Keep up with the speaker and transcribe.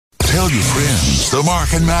Tell your friends the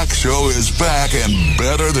Mark and Mack Show is back and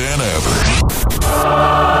better than ever.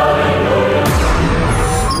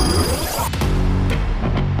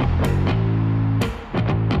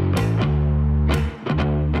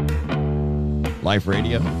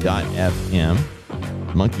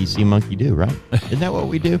 LifeRadio.fm. Monkey see, monkey do, right? Isn't that what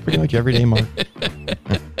we do pretty much every day, Mark?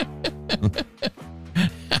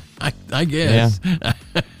 I guess. Yeah.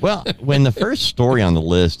 Well, when the first story on the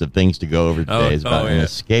list of things to go over today is about an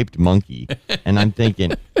escaped monkey, and I'm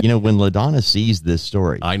thinking, when LaDonna sees this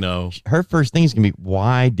story, I know her first thing is going to be,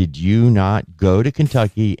 why did you not go to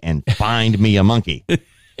Kentucky and find me a monkey?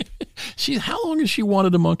 How long has she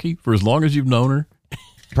wanted a monkey? For as long as you've known her?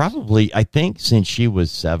 Probably, I think, since she was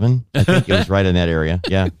 7. I think it was right in that area.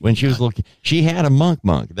 Yeah. When she was little, she had a monk.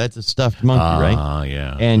 That's a stuffed monkey, right?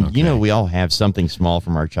 Yeah. And, we all have something small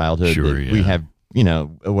from our childhood. Sure, that we have,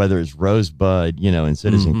 whether it's Rosebud, and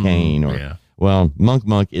Citizen Kane, or,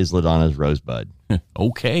 Monk is LaDonna's Rosebud.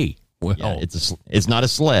 Okay. Well, yeah, it's not a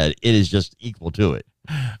sled. It is just equal to it.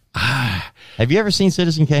 Have you ever seen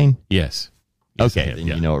Citizen Kane? Yes. Okay. Then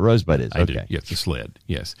you know what Rosebud is. I okay. do. Yes, a sled.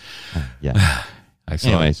 Yes. Yeah. I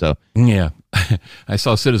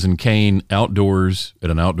saw Citizen Kane outdoors at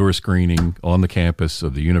an outdoor screening on the campus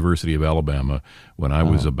of the University of Alabama when I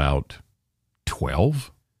was about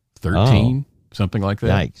 12, 13, something like that.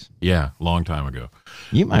 Yikes. Yeah, long time ago.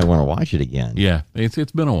 You might want to watch it again. Yeah, it's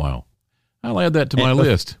been a while. I'll add that to my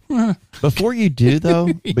list. Before you do, though,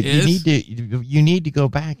 but Yes. you need to go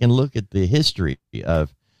back and look at the history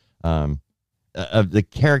of the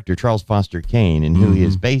character Charles Foster Kane and who he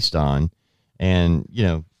is based on. And,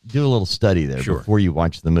 do a little study there before you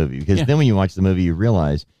watch the movie. Because then when you watch the movie, you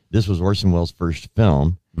realize this was Orson Welles' first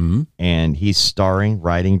film. And he's starring,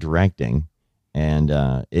 writing, directing. And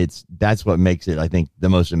that's what makes it, I think, the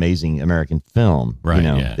most amazing American film,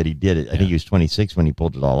 that he did it. I think he was 26 when he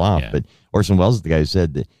pulled it all off. Yeah. But Orson Welles is the guy who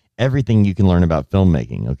said that everything you can learn about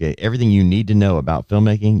filmmaking, everything you need to know about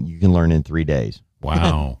filmmaking, you can learn in 3 days.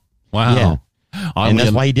 Wow. Yeah. And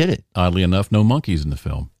that's why he did it. Oddly enough, no monkeys in the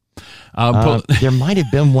film. There might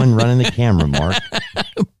have been one running the camera, Mark.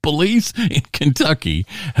 Police in Kentucky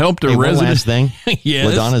helped a resident. One last thing.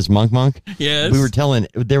 Yes. LaDonna's Monk. Yes. We were telling,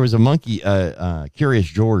 there was a monkey, Curious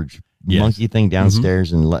George monkey thing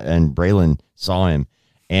downstairs, and Braylon saw him.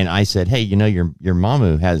 And I said, hey, your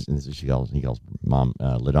Mamu has, and he calls Mom,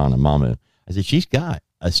 LaDonna Mamu. I said, she's got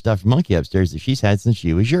a stuffed monkey upstairs that she's had since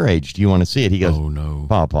she was your age. Do you want to see it? He goes, oh, no.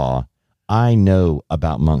 Pawpaw, I know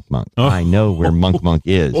about Monk. Oh. I know where Monk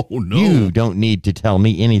is. Oh, no. You don't need to tell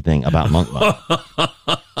me anything about Monk. I'm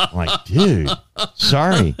like, dude,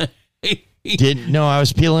 sorry. Didn't know I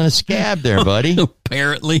was peeling a scab there, buddy.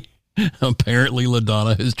 Apparently,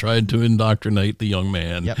 LaDonna has tried to indoctrinate the young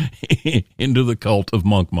man into the cult of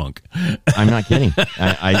Monk. I'm not kidding.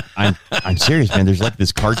 I'm serious, man. There's like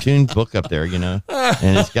this cartoon book up there, and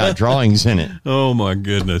it's got drawings in it. Oh, my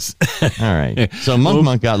goodness. All right. So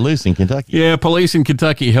Monk got loose in Kentucky. Yeah, police in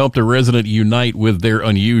Kentucky helped a resident unite with their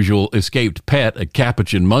unusual escaped pet, a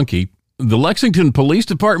capuchin monkey. The Lexington Police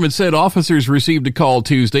Department said officers received a call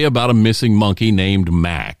Tuesday about a missing monkey named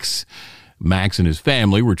Max. Max and his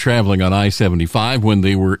family were traveling on I-75 when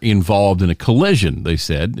they were involved in a collision, they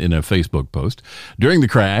said in a Facebook post. During the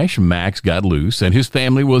crash, Max got loose and his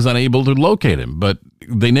family was unable to locate him, but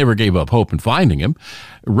they never gave up hope in finding him.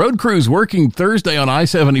 Road crews working Thursday on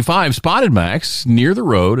I-75 spotted Max near the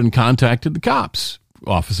road and contacted the cops.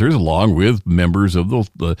 Officers, along with members of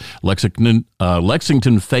the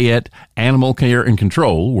Lexington Fayette Animal Care and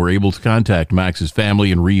Control, were able to contact Max's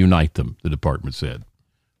family and reunite them, the department said.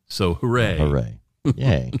 So hooray. Hooray.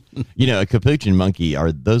 Yay. A capuchin monkey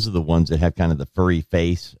those are the ones that have kind of the furry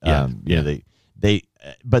face. But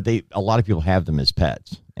a lot of people have them as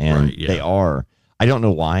pets, and they are, I don't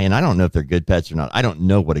know why. And I don't know if they're good pets or not. I don't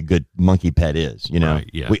know what a good monkey pet is.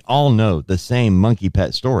 We all know the same monkey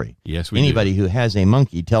pet story. Yes, we Anybody who has a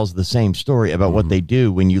monkey tells the same story about what they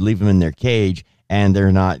do when you leave them in their cage and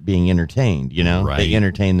they're not being entertained. They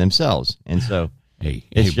entertain themselves. And so,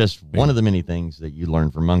 it's just one of the many things that you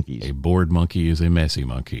learn from monkeys. A bored monkey is a messy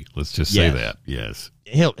monkey. Let's just say that. Yes.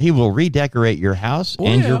 He will redecorate your house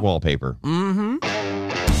and your wallpaper. Mm-hmm.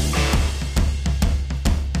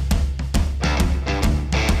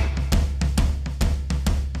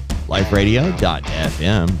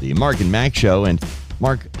 LifeRadio.fm, the Mark and Mack Show. And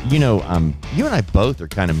Mark, you and I both are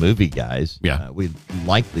kind of movie guys. Yeah. We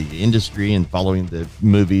like the industry and following the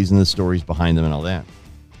movies and the stories behind them and all that.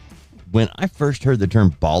 When I first heard the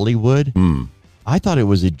term Bollywood, I thought it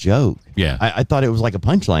was a joke. Yeah. I thought it was like a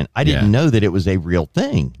punchline. I didn't know that it was a real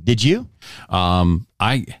thing. Did you?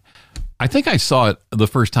 I I think I saw it the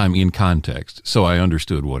first time in context, so I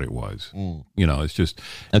understood what it was. It's just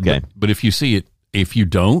okay. But if you see it, if you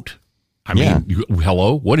don't, I mean,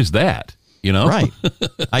 hello, what is that? Right.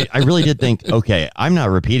 I really did think, okay, I'm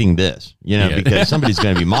not repeating this, because somebody's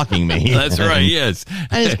going to be mocking me. That's right. Yes.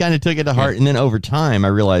 I just kind of took it to heart. And then over time, I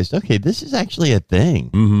realized, okay, this is actually a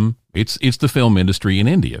thing. Mm-hmm. It's the film industry in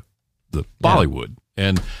India, the Bollywood.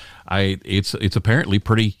 And it's apparently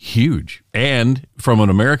pretty huge. And from an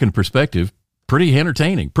American perspective, pretty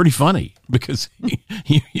entertaining, pretty funny, because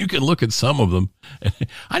you can look at some of them.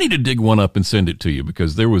 I need to dig one up and send it to you,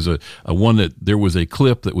 because there was there was a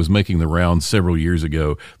clip that was making the rounds several years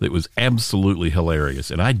ago that was absolutely hilarious.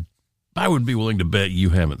 And I would be willing to bet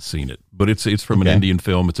you haven't seen it, but it's from an Indian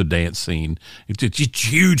film. It's a dance scene. It's a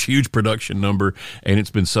huge production number, and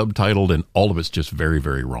it's been subtitled, and all of it's just very,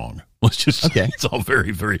 very wrong. It's all very,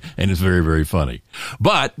 very, and it's very, very funny.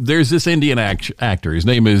 But there's this Indian actor. His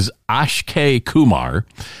name is Akshay Kumar.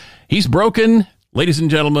 He's broken, ladies and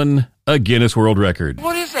gentlemen, a Guinness World Record.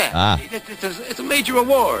 What is that? It's a major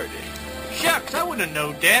award. Shucks, I wouldn't have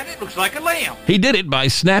known that. It looks like a lamb. He did it by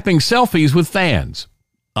snapping selfies with fans.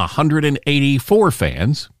 184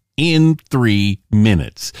 fans in 3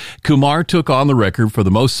 minutes. Kumar took on the record for the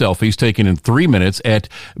most selfies taken in 3 minutes at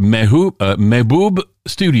Mehboob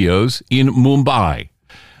Studios in Mumbai.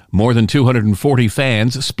 More than 240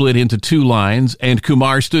 fans split into two lines, and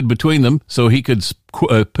Kumar stood between them so he could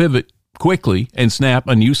pivot quickly and snap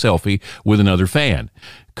a new selfie with another fan.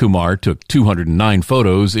 Kumar took 209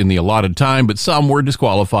 photos in the allotted time, but some were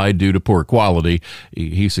disqualified due to poor quality.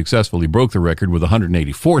 He successfully broke the record with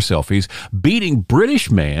 184 selfies, beating British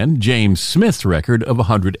man James Smith's record of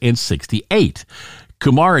 168.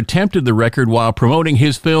 Kumar attempted the record while promoting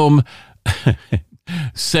his film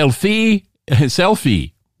Selfie,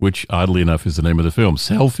 which oddly enough is the name of the film,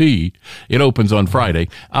 Selfie. It opens on Friday.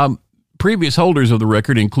 Previous holders of the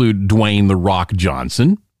record include Dwayne "The Rock"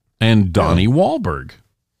 Johnson and Donnie Wahlberg.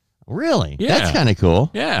 Really? Yeah. That's kind of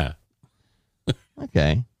cool. Yeah.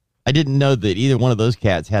 Okay. I didn't know that either one of those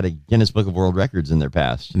cats had a Guinness Book of World Records in their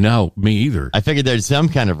past. No, me either. I figured there's some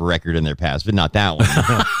kind of record in their past, but not that one.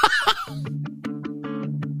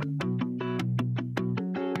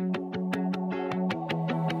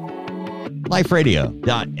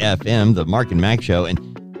 LifeRadio.fm, the Mark and Mack Show. And,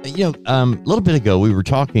 a little bit ago, we were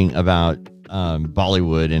talking about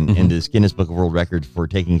Bollywood and this Guinness Book of World Records for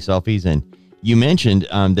taking selfies. And you mentioned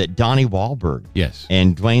that Donnie Wahlberg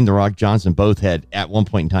and Dwayne "The Rock" Johnson both had, at one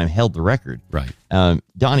point in time, held the record. Right.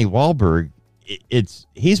 Donnie Wahlberg,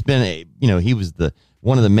 he's been he was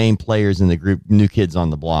one of the main players in the group New Kids on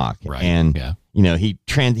the Block. Right. And,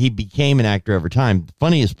 he became an actor over time. The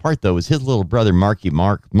funniest part, though, was his little brother, Mark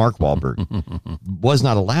Wahlberg, was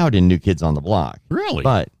not allowed in New Kids on the Block. Really?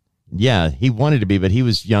 But yeah, he wanted to be, but he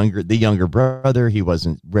was the younger brother. He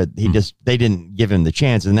wasn't read. They didn't give him the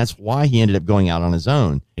chance. And that's why he ended up going out on his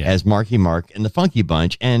own as Marky Mark and the Funky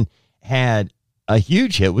Bunch, and had a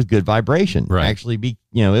huge hit with Good Vibration. Right. Actually, it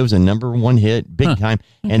was a #1 hit, big time.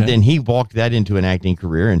 Okay. And then he walked that into an acting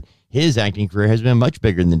career, and his acting career has been much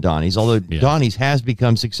bigger than Donnie's, although Donnie's has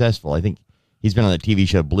become successful. I think he's been on the TV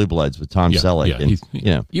show Blue Bloods with Tom Selleck. Yeah,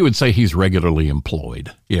 and, you would say he's regularly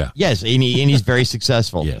employed. Yeah. Yes, and he's very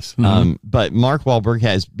successful. Yes. But Mark Wahlberg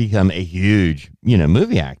has become a huge,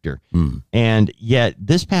 movie actor. And yet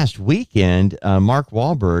this past weekend, Mark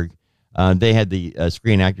Wahlberg, they had the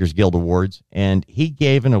Screen Actors Guild Awards, and he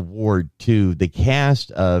gave an award to the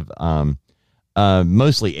cast of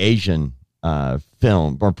mostly Asian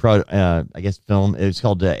film, or film. It's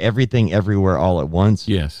called Everything Everywhere All at Once.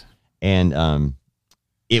 Yes. And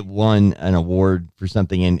it won an award for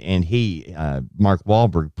something, and he, Mark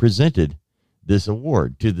Wahlberg, presented this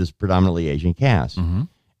award to this predominantly Asian cast.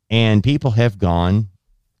 And people have gone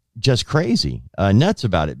just crazy, nuts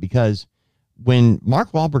about it, because when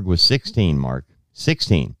Mark Wahlberg was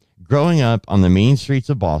 16, growing up on the mean streets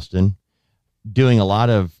of Boston, doing a lot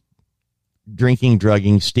of drinking,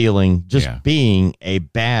 drugging, stealing, just being a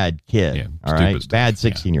bad kid, all right? Bad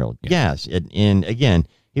 16-year-old. Yeah. Yes. And again,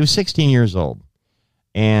 he was 16 years old,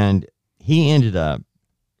 and he ended up,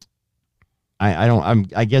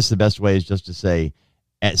 I guess the best way is just to say,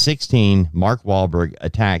 at 16, Mark Wahlberg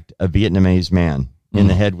attacked a Vietnamese man in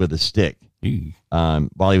the head with a stick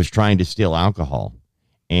while he was trying to steal alcohol.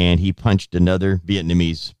 And he punched another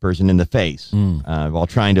Vietnamese person in the face while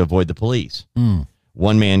trying to avoid the police.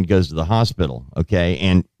 One man goes to the hospital,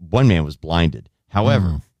 and one man was blinded.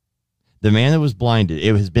 However, the man that was blinded,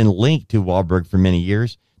 it has been linked to Wahlberg for many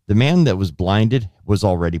years. The man that was blinded was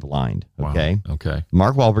already blind, okay? Wow. Okay.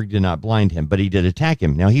 Mark Wahlberg did not blind him, but he did attack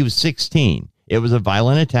him. Now, he was 16. It was a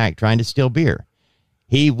violent attack trying to steal beer.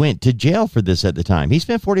 He went to jail for this at the time. He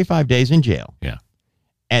spent 45 days in jail. Yeah.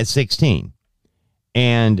 At 16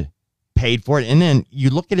 and paid for it. And then you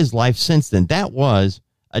look at his life since then. That was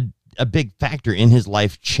a big factor in his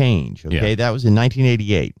life change. Okay. Yeah. That was in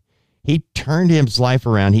 1988. He turned his life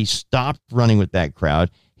around. He stopped running with that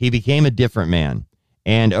crowd. He became a different man.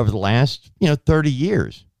 And over the last, 30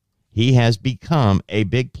 years, he has become a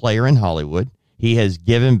big player in Hollywood. He has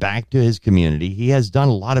given back to his community. He has done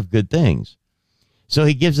a lot of good things. So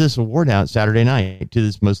he gives this award out Saturday night to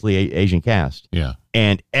this mostly Asian cast. Yeah.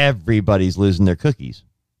 And everybody's losing their cookies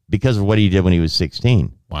because of what he did when he was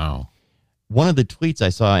 16. Wow. One of the tweets I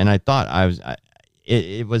saw, and I thought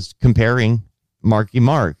it was comparing Mark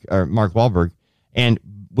Wahlberg and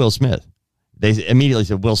Will Smith. They immediately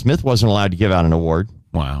said Will Smith wasn't allowed to give out an award.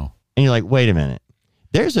 Wow. And you're like, wait a minute.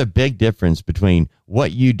 There's a big difference between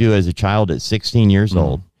what you do as a child at 16 years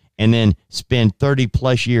old and then spend 30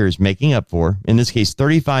 plus years making up for, in this case,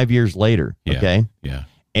 35 years later. Yeah. Okay. Yeah.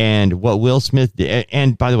 And what Will Smith did,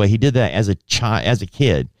 and by the way, he did that as a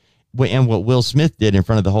kid, and what Will Smith did in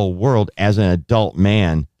front of the whole world as an adult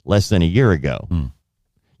man less than a year ago.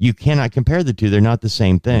 You cannot compare the two. They're not the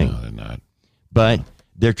same thing. No, they're not. But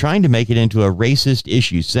they're trying to make it into a racist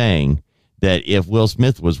issue, saying that if Will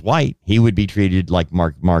Smith was white, he would be treated like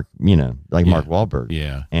Mark Wahlberg.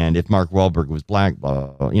 Yeah. And if Mark Wahlberg was black,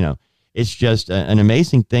 it's just an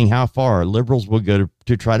amazing thing how far liberals will go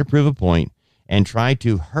to try to prove a point and try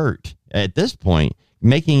to hurt, at this point,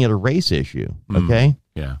 making it a race issue. Okay.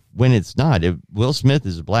 Yeah. When it's not. If Will Smith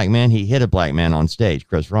is a black man, he hit a black man on stage,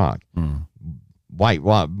 Chris Rock. Mark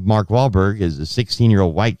Wahlberg is a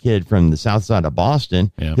 16-year-old white kid from the south side of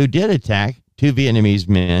Boston who did attack 2 Vietnamese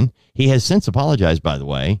men. He has since apologized, by the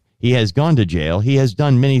way. He has gone to jail. He has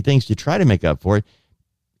done many things to try to make up for it.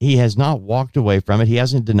 He has not walked away from it. He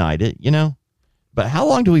hasn't denied it, But how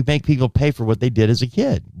long do we make people pay for what they did as a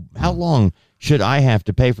kid? How long should I have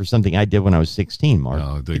to pay for something I did when I was 16, Mark?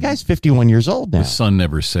 No, the guy's 51 years old now. The sun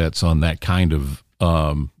never sets on that kind of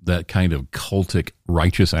cultic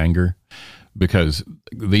righteous anger, because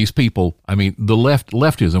these people, I mean, the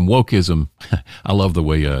leftism, wokeism, I love the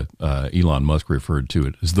way Elon Musk referred to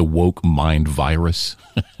it as the woke mind virus.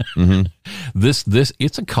 This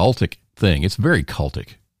it's a cultic thing. It's very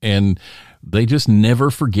cultic, and they just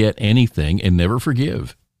never forget anything and never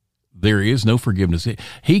forgive. There is no forgiveness.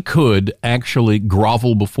 He could actually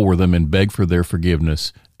grovel before them and beg for their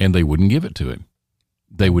forgiveness, and they wouldn't give it to him.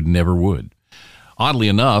 They never would. Oddly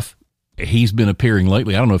enough, he's been appearing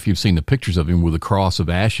lately. I don't know if you've seen the pictures of him with a cross of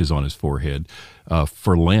ashes on his forehead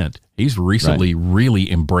for Lent. He's recently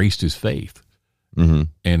really embraced his faith, and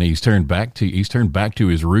he's turned back to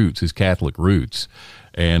his roots, his Catholic roots,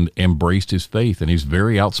 and embraced his faith. And he's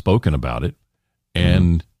very outspoken about it.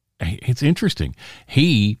 And it's interesting.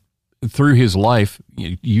 He, through his life,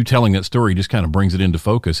 you telling that story just kind of brings it into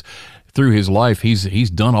focus. Through his life, he's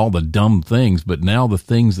done all the dumb things, but now the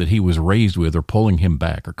things that he was raised with are pulling him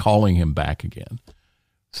back or calling him back again.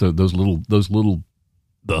 So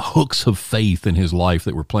the hooks of faith in his life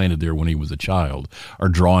that were planted there when he was a child are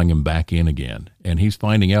drawing him back in again. And he's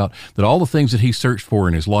finding out that all the things that he searched for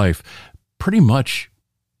in his life pretty much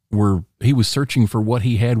he was searching for what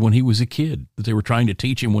he had when he was a kid, that they were trying to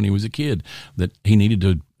teach him when he was a kid, that he needed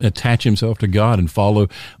to attach himself to God and follow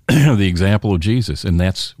the example of Jesus. And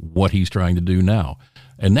that's what he's trying to do now.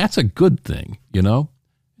 And that's a good thing,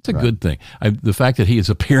 It's a good thing. The fact that he is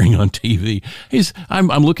appearing on TV,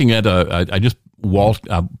 I'm looking at, I just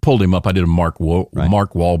pulled him up. I did a Mark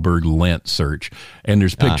Wahlberg Lent search, and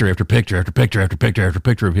there's picture after picture after picture after picture after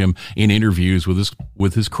picture of him in interviews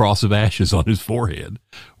with his cross of ashes on his forehead,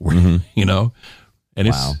 and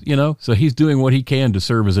it's, so he's doing what he can to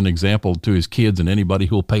serve as an example to his kids and anybody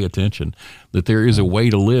who'll pay attention that there is a way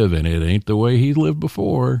to live, and it ain't the way he lived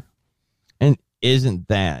before. And isn't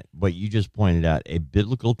that what you just pointed out, a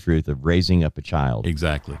biblical truth of raising up a child?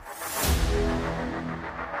 Exactly.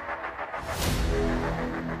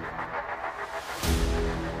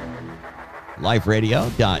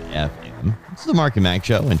 LifeRadio.fm. It's the Mark Mack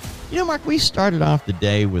Show. And, Mark, we started off the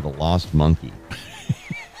day with a lost monkey.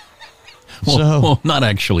 Well, not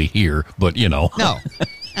actually here, but, No,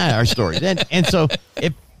 our story. And so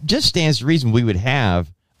it just stands to reason we would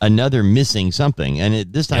have another missing something.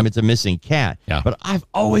 And this time it's a missing cat. Yeah. But I've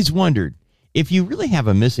always wondered, if you really have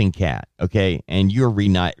a missing cat, okay, and you're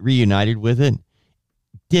reunited with it,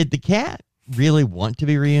 did the cat really want to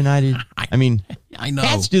be reunited? I mean, I know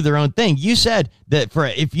cats do their own thing. You said that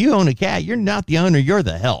if you own a cat, you're not the owner, you're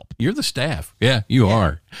the help. You're the staff. Yeah, you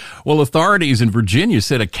are. Well, authorities in Virginia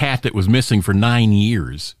said a cat that was missing for 9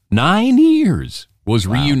 years was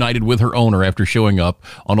reunited with her owner after showing up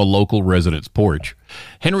on a local resident's porch.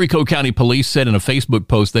 Henrico County Police said in a Facebook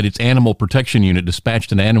post that its animal protection unit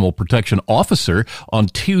dispatched an animal protection officer on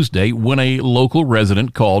Tuesday when a local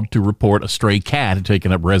resident called to report a stray cat had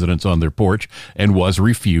taken up residence on their porch and was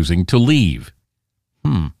refusing to leave.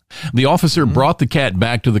 The officer brought the cat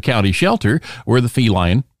back to the county shelter where the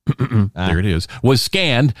feline, there it is, was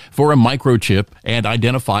scanned for a microchip and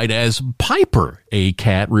identified as Piper, a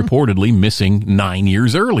cat reportedly missing 9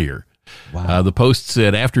 years earlier. Wow. The post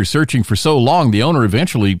said after searching for so long, the owner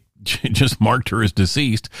eventually just marked her as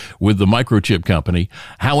deceased with the microchip company.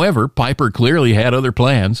 However, Piper clearly had other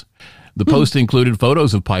plans. The post included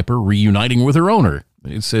photos of Piper reuniting with her owner.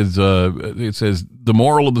 It says the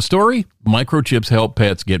moral of the story: microchips help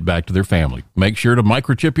pets get back to their family. Make sure to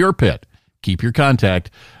microchip your pet. Keep your contact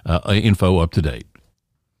info up to date.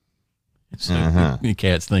 The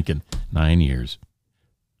cat's thinking 9 years.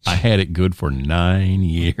 I had it good for 9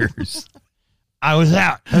 years. I was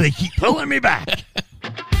out, and they keep pulling me back.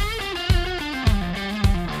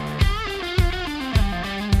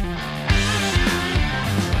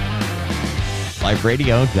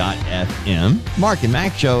 LifeRadio.fm, Mark and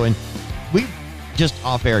Mack Show, and we just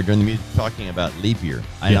off air during the music talking about leap year.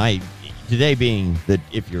 And today being that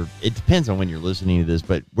it depends on when you're listening to this,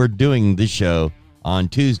 but we're doing this show on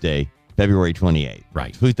Tuesday, February 28th,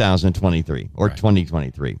 right? 2023 or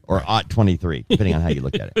 2023 or 23, depending on how you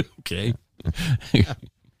look at it. Okay.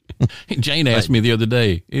 Jane asked me the other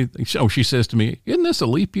day. She says to me, "Isn't this a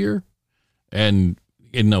leap year?" And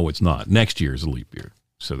no, it's not. Next year is a leap year.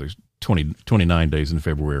 So there's 29 days in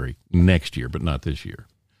February next year, but not this year.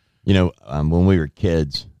 You know, when we were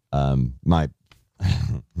kids, my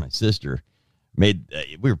sister made,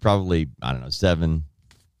 we were probably, 7,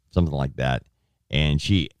 something like that. And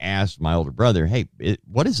she asked my older brother, "Hey,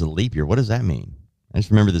 what is a leap year? What does that mean?" I just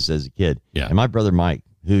remember this as a kid. Yeah. And my brother Mike,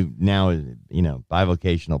 who now is,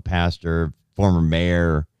 bivocational pastor, former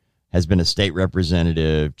mayor, has been a state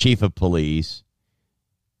representative, chief of police,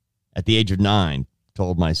 at the age of 9,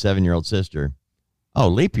 told my 7-year-old sister, "Oh,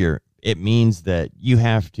 leap year, it means that you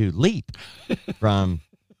have to leap from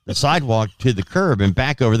the sidewalk to the curb and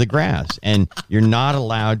back over the grass. And you're not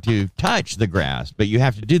allowed to touch the grass, but you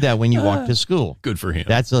have to do that when you walk to school." Good for him.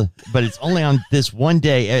 But it's only on this one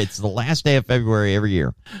day. It's the last day of February every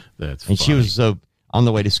year. That's and funny. She was so on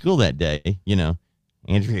the way to school that day,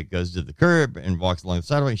 Andrea goes to the curb and walks along the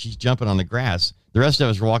sidewalk, and she's jumping on the grass. The rest of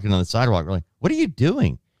us were walking on the sidewalk. We're like, "What are you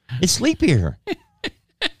doing? It's leap year."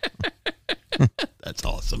 That's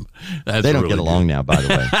awesome. They don't get along now, by the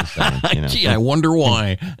way. Just saying, Gee, I wonder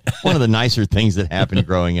why. One of the nicer things that happened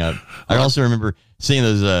growing up. I also remember seeing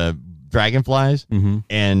those dragonflies,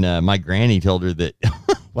 and my granny told her that,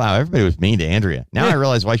 wow, everybody was mean to Andrea. Now I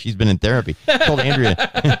realize why she's been in therapy. Told Andrea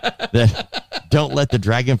that don't let the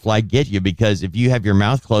dragonfly get you, because if you have your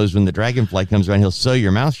mouth closed when the dragonfly comes around, he'll sew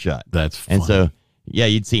your mouth shut. That's funny. And so, yeah,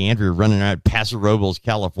 you'd see Andrea running around Paso Robles,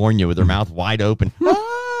 California, with her mouth wide open.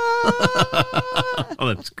 Oh,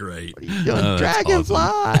 that's great. What are you doing, dragonfly?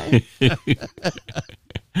 Awesome.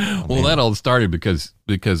 Well, that all started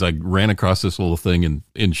because I ran across this little thing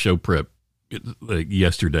in show prep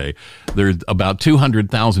yesterday. There's about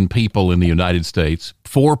 200,000 people in the United States,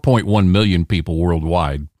 4.1 million people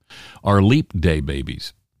worldwide, are leap day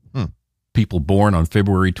babies. People born on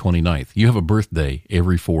February 29th. You have a birthday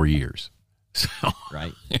every 4 years. So.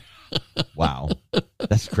 Right. Wow.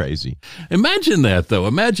 That's crazy. Imagine that, though.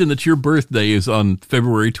 Imagine that your birthday is on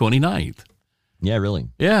February 29th. Yeah, really.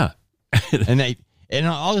 Yeah. And it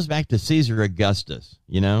all goes back to Caesar Augustus,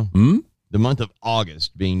 the month of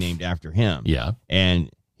August being named after him. Yeah. And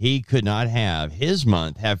he could not have his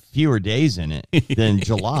month have fewer days in it than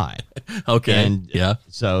July. Okay. And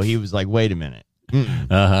so he was like, wait a minute.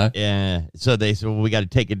 And so they said, well, we got to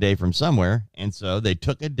take a day from somewhere. And so they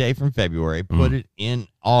took a day from February, put it in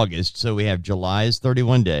August. So we have July is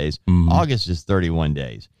 31 days. August is 31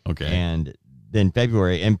 days. Okay. And then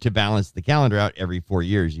February, and to balance the calendar out, every 4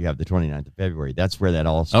 years, you have the 29th of February. That's where that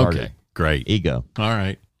all started. Okay, great. Ego. All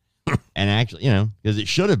right. And actually, because it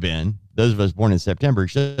should have been, those of us born in September, it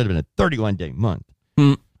should have been a 31-day month.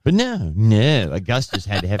 But no, Augustus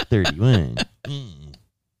had to have 31.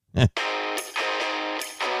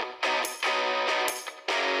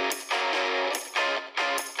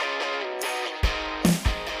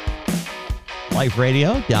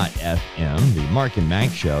 LifeRadio.fm, the Mark and Mack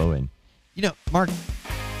Show. And, Mark,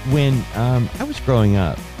 when I was growing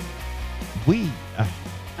up,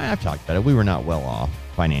 I've talked about it, we were not well off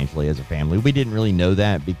financially as a family. We didn't really know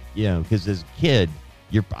that, because as a kid,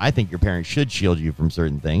 I think your parents should shield you from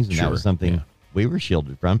certain things, and that was something we were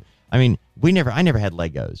shielded from. I mean, I never had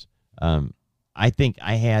Legos. I think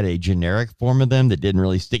I had a generic form of them that didn't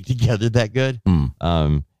really stick together that good.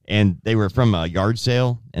 And they were from a yard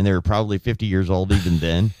sale, and they were probably 50 years old even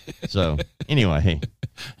then. So anyway,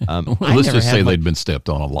 let's just say they'd been stepped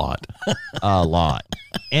on a lot. A lot.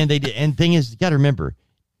 And they did. And thing is, you got to remember,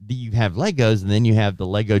 you have Legos, and then you have the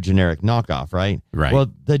Lego generic knockoff, right? Right.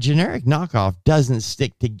 Well, the generic knockoff doesn't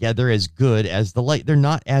stick together as good as the they're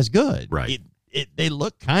not as good. Right. They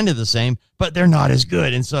look kind of the same, but they're not as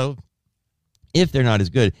good. And so if they're not as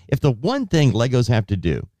good, if the one thing Legos have to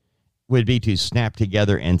do would be to snap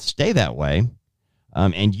together and stay that way,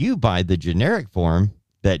 and you buy the generic form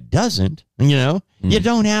that doesn't, you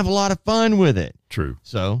don't have a lot of fun with it. True.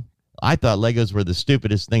 So I thought Legos were the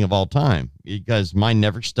stupidest thing of all time because mine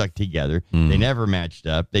never stuck together. They never matched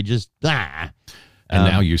up. They just, And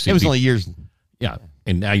now you see it was only years. Yeah.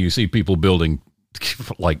 And now you see people building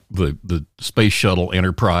like the Space Shuttle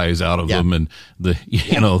Enterprise out of them, and the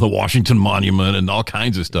the Washington Monument and all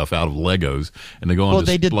kinds of stuff out of Legos, and they go on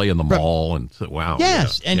display in the mall, and wow.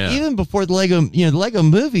 Yes, even before the Lego, the Lego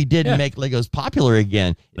movie didn't make Legos popular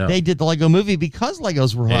again. No. They did the Lego movie because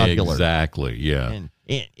Legos were popular. Exactly, yeah. And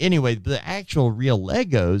anyway, the actual real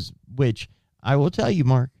Legos, which I will tell you,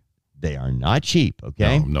 Mark, they are not cheap,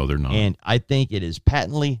 okay? No, they're not. And I think it is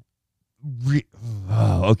patently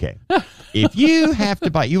okay. If you have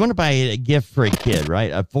to you want to buy a gift for a kid,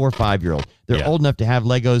 right? A 4 or 5 year old. They're old enough to have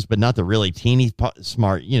Legos, but not the really teeny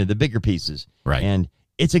smart, the bigger pieces. Right. And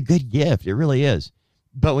it's a good gift. It really is.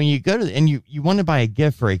 But when you go to, and you want to buy a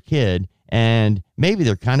gift for a kid, and maybe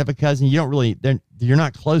they're kind of a cousin, you're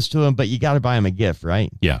not close to them, but you got to buy them a gift,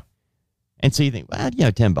 right? Yeah. And so you think, well,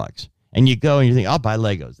 $10. And you go and you think, I'll buy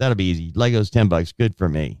Legos. That'll be easy. Legos, $10, good for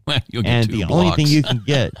me. You'll get and 2 the blocks. only thing you can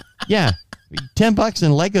get, $10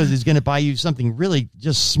 in Legos is going to buy you something really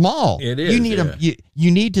just small. It is.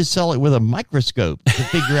 You need to sell it with a microscope to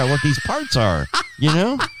figure out what these parts are,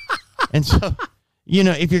 And so,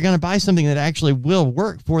 if you're going to buy something that actually will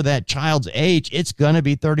work for that child's age, it's going to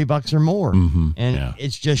be $30 or more. Mm-hmm. And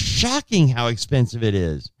it's just shocking how expensive it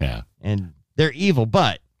is. Yeah. And they're evil,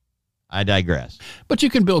 but I digress. But you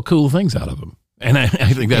can build cool things out of them. And I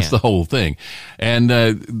think that's the whole thing. And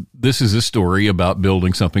this is a story about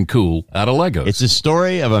building something cool out of Legos. It's a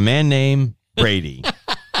story of a man named Brady.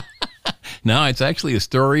 No, it's actually a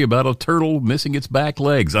story about a turtle missing its back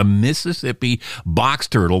legs. A Mississippi box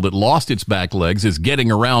turtle that lost its back legs is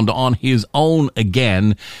getting around on his own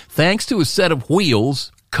again, thanks to a set of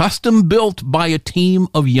wheels custom built by a team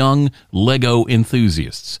of young Lego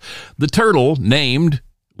enthusiasts. The turtle, named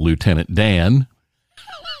Lieutenant Dan,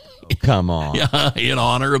 come on, in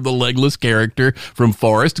honor of the legless character from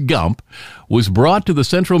Forrest Gump, was brought to the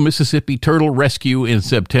Central Mississippi Turtle Rescue in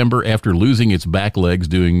September after losing its back legs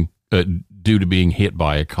due to being hit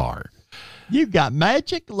by a car. You got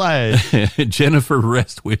magic legs. Jennifer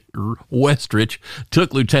Westrich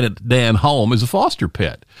took Lieutenant Dan home as a foster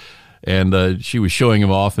pet, and she was showing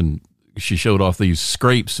him off, and she showed off these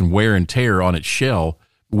scrapes and wear and tear on its shell,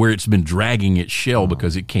 where it's been dragging its shell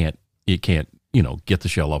because it can't get the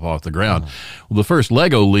shell up off the ground. Well, the first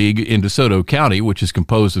Lego League in DeSoto County, which is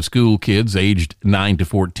composed of school kids aged 9 to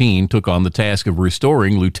 14, took on the task of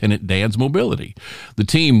restoring Lieutenant Dan's mobility. The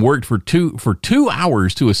team worked for 2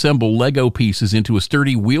 hours to assemble Lego pieces into a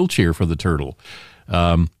sturdy wheelchair for the turtle.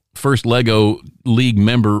 First Lego League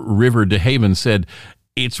member River DeHaven said,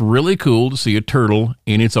 "It's really cool to see a turtle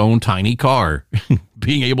in its own tiny car."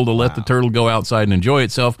 Being able to let the turtle go outside and enjoy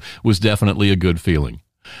itself was definitely a good feeling.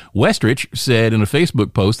 Westrich said in a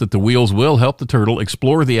Facebook post that the wheels will help the turtle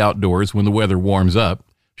explore the outdoors when the weather warms up.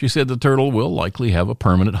 She said the turtle will likely have a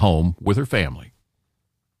permanent home with her family.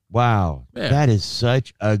 Wow. Yeah. That is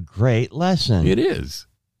such a great lesson. It is.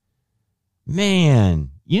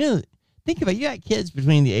 Man, think about it. You got kids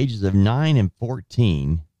between the ages of 9 and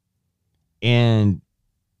 14, and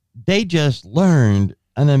they just learned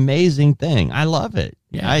an amazing thing. I love it.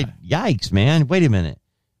 Yeah. Yikes, man. Wait a minute.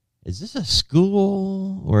 Is this a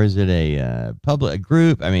school or is it a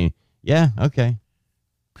group? I mean, yeah, okay.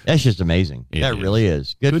 That's just amazing. That really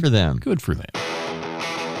is. Good for them. Good for them.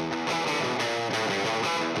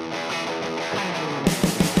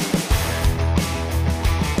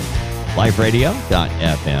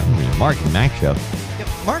 LifeRadio.fm, the Mark Mack Show.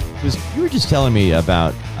 Mark, you were just telling me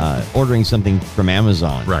about ordering something from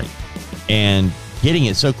Amazon. Right. And getting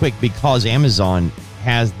it so quick because Amazon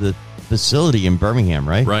has the facility in Birmingham,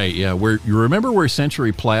 right? Right, yeah. You remember where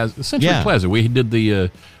Century Plaza, we did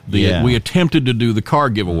we attempted to do the car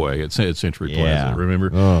giveaway at Century Plaza,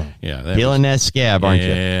 remember? Oh. Yeah. Peeling that scab, aren't you?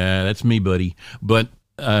 Yeah, that's me, buddy. But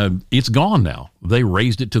it's gone now. They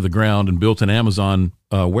razed it to the ground and built an Amazon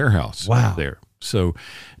warehouse there. So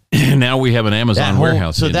Now we have an Amazon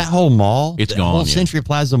warehouse. So that whole mall, it's gone. Whole Century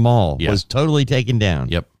Plaza Mall was totally taken down.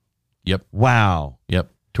 Yep. Wow. Yep.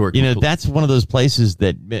 That's one of those places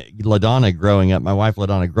that LaDonna growing up, my wife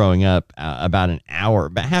LaDonna growing up, about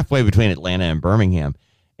halfway between Atlanta and Birmingham,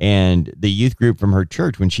 and the youth group from her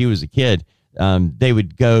church when she was a kid, they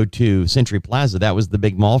would go to Century Plaza. That was the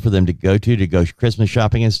big mall for them to go Christmas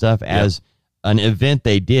shopping and stuff as an event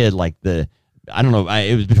they did, like it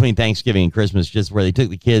was between Thanksgiving and Christmas, just where they took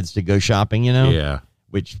the kids to go shopping, Yeah.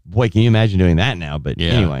 Which, boy, can you imagine doing that now? But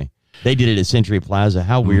anyway. They did it at Century Plaza.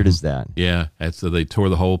 How weird is that? Yeah, they tore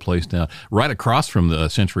the whole place down. Right across from the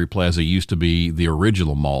Century Plaza used to be the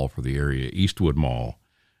original mall for the area, Eastwood Mall.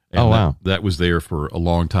 And wow. That was there for a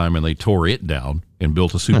long time, and they tore it down and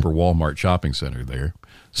built a super Walmart shopping center there.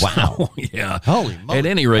 Wow. Yeah. Holy moly. At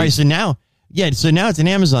any rate. Right, so now it's an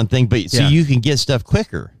Amazon thing, but so you can get stuff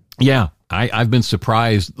quicker. Yeah. I've been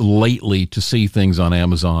surprised lately to see things on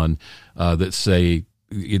Amazon that say,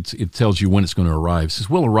 it tells you when it's going to arrive. It says,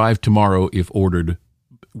 will arrive tomorrow if ordered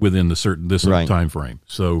within this time frame.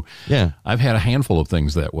 So I've had a handful of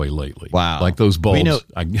things that way lately. Wow. Like those bulbs.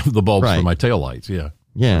 I give the bulbs for my taillights. Yeah.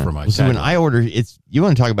 Yeah. For my so when I order, you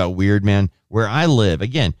want to talk about weird, man, where I live,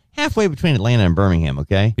 again, halfway between Atlanta and Birmingham.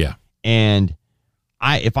 Okay. Yeah. And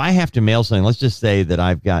if I have to mail something, let's just say that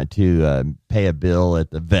I've got to pay a bill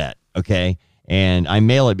at the vet. Okay. And I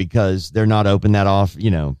mail it because they're not open that off,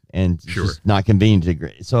 and it's just not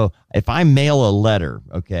convenient. So if I mail a letter,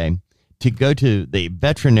 okay, to go to the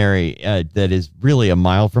veterinary that is really a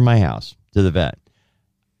mile from my house to the vet,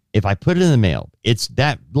 if I put it in the mail, it's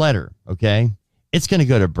that letter, okay, it's going to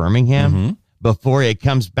go to Birmingham before it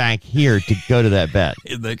comes back here to go to that vet.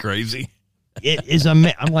 Isn't that crazy? It is I'm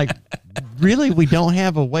like, really? We don't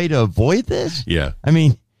have a way to avoid this? Yeah. I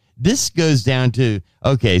mean, this goes down to,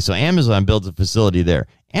 okay, so Amazon builds a facility there.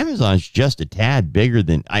 Amazon's just a tad bigger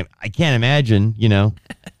than, I can't imagine,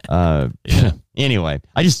 Anyway,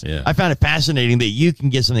 I found it fascinating that you can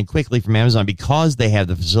get something quickly from Amazon because they have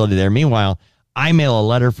the facility there. Meanwhile, I mail a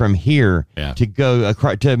letter from here to go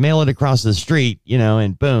to mail it across the street,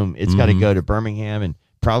 and boom, it's got to go to Birmingham and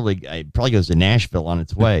probably goes to Nashville on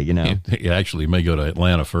its way, It actually may go to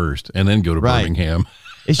Atlanta first and then go to Birmingham.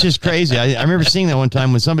 It's just crazy. I remember seeing that one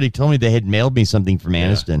time when somebody told me they had mailed me something from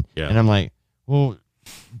Anniston. Yeah. And I'm like, well,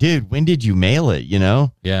 dude, when did you mail it?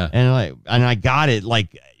 Yeah. And I got it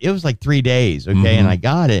it was 3 days. Okay. And I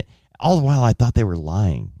got it. All the while I thought they were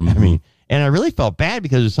lying. I mean, and I really felt bad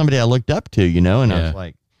because it was somebody I looked up to, and I was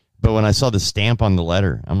like, but when I saw the stamp on the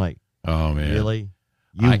letter, I'm like, oh man, really?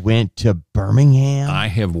 You went to Birmingham? I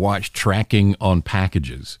have watched tracking on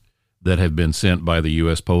packages that have been sent by the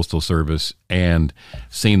U.S. Postal Service and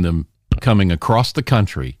seen them coming across the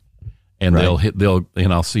country, and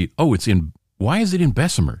I'll see, why is it in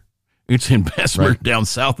Bessemer? It's in Bessemer down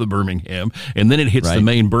south of Birmingham, and then it hits the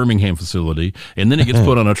main Birmingham facility, and then it gets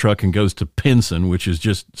put on a truck and goes to Pinson, which is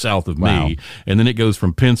just south of me, and then it goes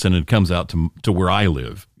from Pinson and comes out to where I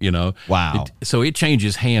live, Wow. So it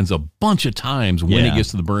changes hands a bunch of times when it gets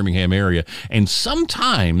to the Birmingham area, and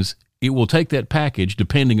sometimes it will take that package,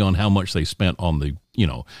 depending on how much they spent on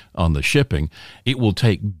the shipping, it will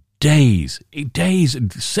take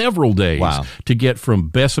several days to get from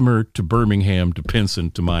Bessemer to Birmingham to Pinson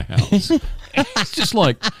to my house. It's just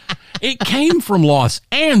like, it came from Los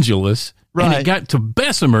Angeles and it got to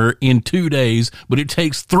Bessemer in 2 days, but it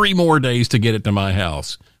takes 3 more days to get it to my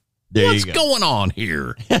house. What's going on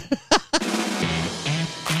here?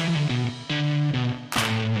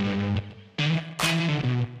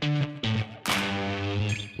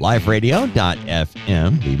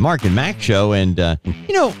 LifeRadio.fm, the Mark and Mack Show. And,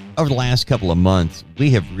 over the last couple of months, we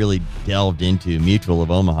have really delved into Mutual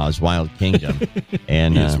of Omaha's Wild Kingdom.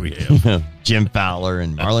 And yes, we have. Jim Fowler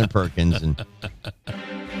and Marlon Perkins. And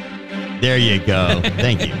there you go.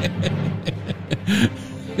 Thank you.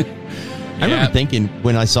 I remember thinking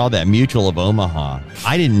when I saw that Mutual of Omaha,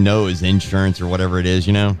 I didn't know it was insurance or whatever it is,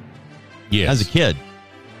 Yes. As a kid.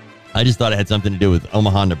 I just thought it had something to do with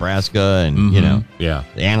Omaha, Nebraska, and the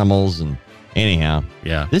animals. And anyhow,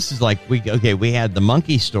 this is we had the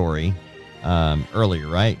monkey story earlier,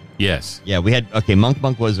 right? Yes. Yeah, we had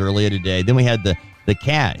Monk was earlier today. Then we had the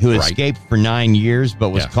cat who escaped for 9 years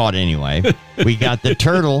but was caught anyway. We got the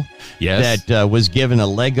turtle that was given a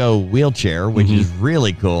Lego wheelchair, which is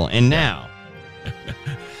really cool. And now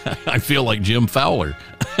I feel like Jim Fowler.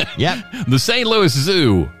 Yep. The St. Louis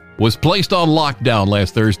Zoo was placed on lockdown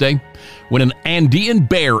last Thursday when an Andean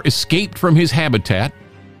bear escaped from his habitat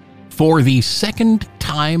for the second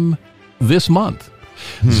time this month.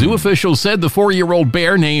 Zoo officials said the 4-year-old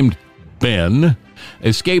bear named Ben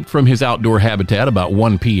escaped from his outdoor habitat about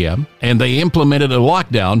 1 p.m., and they implemented a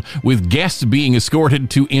lockdown with guests being escorted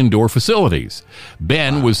to indoor facilities.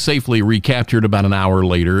 Ben was safely recaptured about an hour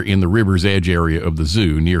later in the River's Edge area of the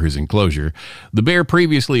zoo near his enclosure. The bear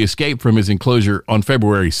previously escaped from his enclosure on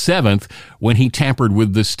February 7th when he tampered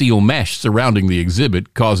with the steel mesh surrounding the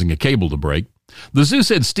exhibit, causing a cable to break. The zoo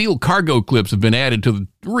said steel cargo clips have been added to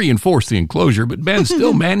reinforce the enclosure, but Ben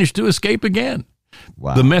still managed to escape again.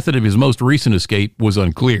 Wow. The method of his most recent escape was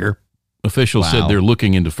unclear. Officials said they're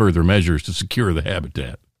looking into further measures to secure the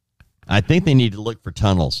habitat. I think they need to look for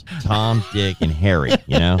tunnels. Tom, Dick, and Harry,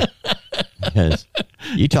 because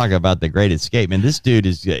you talk about the great escape, man. This dude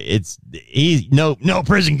no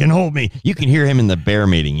prison can hold me. You can hear him in the bear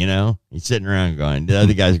meeting, He's sitting around going, the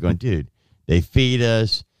other guys are going, dude, they feed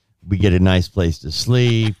us. We get a nice place to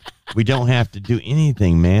sleep. We don't have to do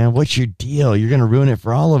anything, man. What's your deal? You're going to ruin it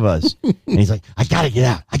for all of us. And he's like, I got to get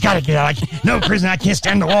out. No prison. I can't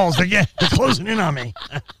stand the walls. They're closing in on me.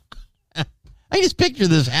 I just picture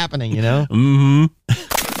this happening, Mm-hmm.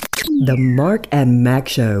 The Mark and Mack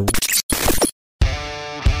Show.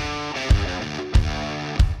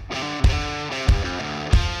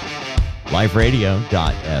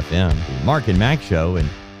 LifeRadio.fm, the Mark and Mack Show. And,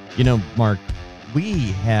 Mark,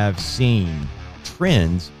 we have seen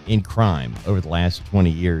trends in crime over the last 20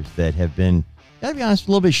 years that have been, gotta be honest,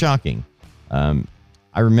 a little bit shocking.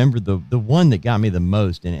 I remember the one that got me the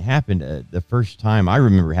most, and it happened the first time I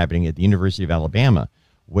remember happening at the University of Alabama,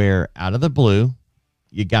 where out of the blue,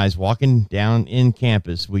 you guys walking down in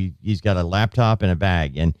campus, he's got a laptop and a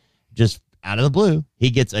bag, and just out of the blue, he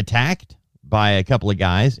gets attacked by a couple of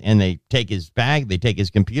guys, and they take his bag, they take his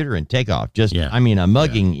computer, and take off. A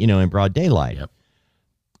mugging, in broad daylight. Yep.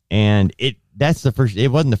 And it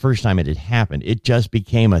wasn't the first time it had happened. It just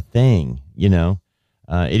became a thing,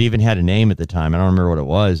 It even had a name at the time. I don't remember what it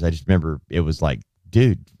was. I just remember it was like,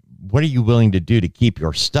 dude, what are you willing to do to keep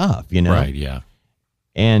your stuff, Right, yeah.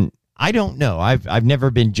 And I don't know. I've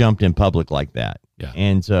never been jumped in public like that. Yeah.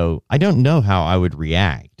 And so I don't know how I would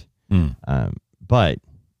react. But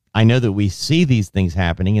I know that we see these things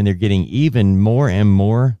happening, and they're getting even more and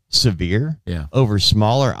more severe over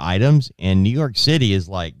smaller items. And New York City is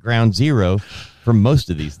like ground zero for most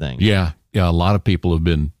of these things. Yeah. Yeah. A lot of people have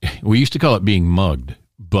been, we used to call it being mugged,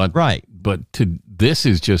 but this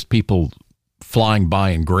is just people flying by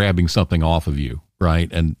and grabbing something off of you. Right.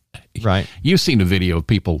 And you've seen a video of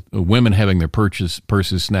women having their purses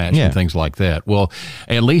snatched and things like that. Well,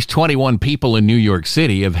 at least 21 people in New York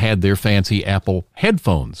City have had their fancy Apple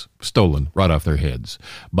headphones stolen right off their heads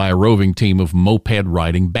by a roving team of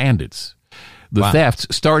moped-riding bandits. The thefts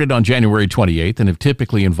started on January 28th and have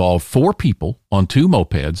typically involved 4 people on 2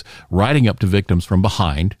 mopeds riding up to victims from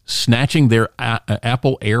behind, snatching their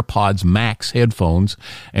Apple AirPods Max headphones,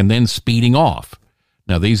 and then speeding off.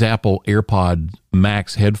 Now, these Apple AirPod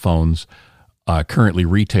Max headphones currently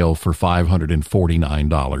retail for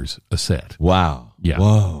 $549 a set. Wow. Yeah.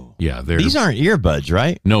 Whoa. Yeah. These aren't earbuds,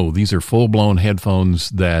 right? No, these are full-blown headphones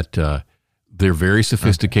that they're very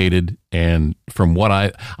sophisticated. Okay. And from what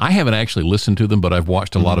I haven't actually listened to them, but I've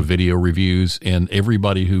watched a lot of video reviews, and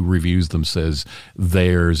everybody who reviews them says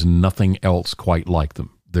there's nothing else quite like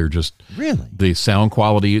them. They're just really, the sound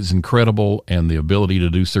quality is incredible, and the ability to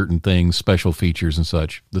do certain things, special features and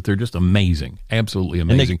such, that they're just amazing, absolutely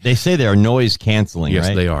amazing. And they say they are noise canceling. Yes,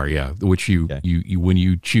 right? They are. Yeah, which you when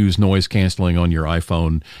you choose noise canceling on your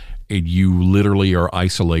iPhone, you literally are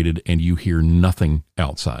isolated and you hear nothing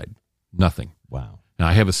outside, nothing. Wow. Now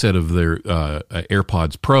I have a set of their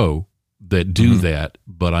AirPods Pro that do that,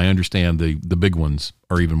 but I understand the big ones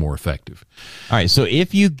are even more effective. All right, so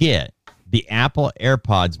if you get the Apple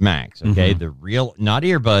AirPods Max, okay, the real, not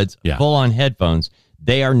earbuds, full-on headphones,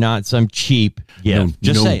 they are not some cheap gift.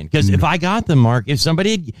 Just saying. Because if I got them, Mark, if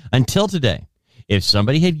somebody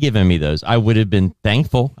had given me those, I would have been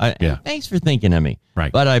thankful. Thanks for thinking of me.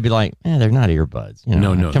 Right. But I'd be like, they're not earbuds.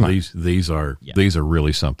 No. Come on. These are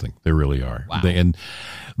really something. They really are. Wow. And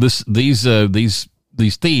these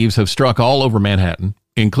thieves have struck all over Manhattan,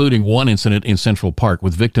 including one incident in Central Park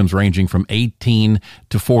with victims ranging from 18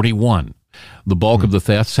 to 41. The bulk of the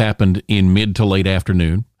thefts happened in mid to late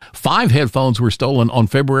afternoon. 5 headphones were stolen on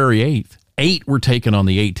February 8th. 8 were taken on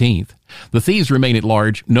the 18th. The thieves remain at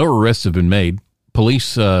large. No arrests have been made.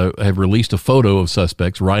 Police have released a photo of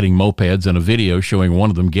suspects riding mopeds and a video showing one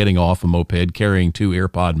of them getting off a moped, carrying 2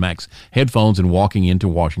 AirPod Max headphones and walking into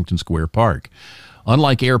Washington Square Park.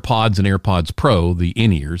 Unlike AirPods and AirPods Pro, the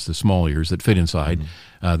in-ears, the small ears that fit inside,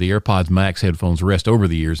 the AirPods Max headphones rest over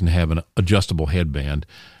the ears and have an adjustable headband.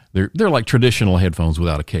 They're like traditional headphones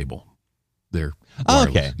without a cable. They're wireless.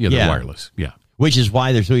 Okay. Yeah, they're wireless. Yeah. Which is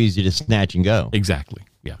why they're so easy to snatch and go. Exactly.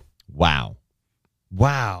 Yeah. Wow.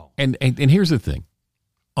 And here's the thing.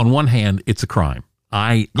 On one hand, it's a crime.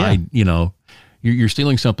 You're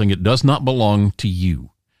stealing something that does not belong to you.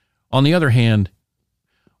 On the other hand,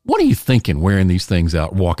 what are you thinking wearing these things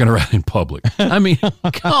out, walking around in public? I mean,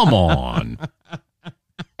 come on.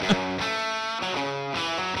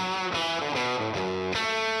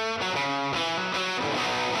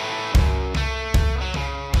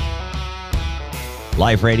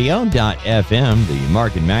 LifeRadio.fm, the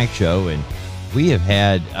Mark and Mack Show, and we have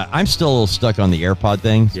had. I'm still a little stuck on the AirPod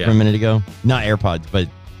thing from a minute ago. Not AirPods, but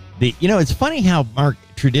it's funny how, Mark,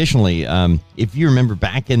 traditionally, if you remember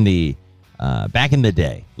back in the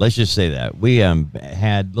day, let's just say that we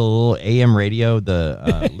had the little AM radio,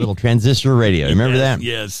 the little transistor radio. Remember that?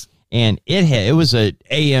 Yes. And it was a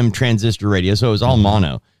AM transistor radio, so it was all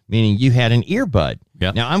mono, meaning you had an earbud.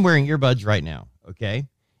 Yep. Now I'm wearing earbuds right now, okay?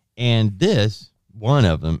 And this one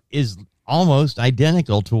of them is almost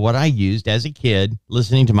identical to what I used as a kid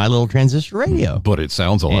listening to my little transistor radio. But it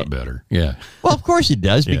sounds a lot better. Yeah. Well, of course it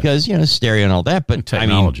does because, stereo and all that. But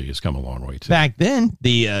technology has come a long way, too. Back then,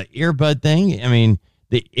 the earbud thing,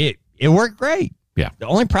 it worked great. Yeah. The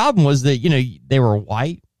only problem was that, they were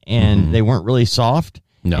white and they weren't really soft.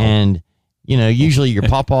 No. And, usually your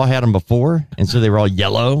pawpaw had them before. And so they were all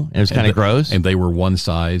yellow. And it was kind of gross. And they were one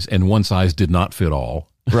size, and one size did not fit all.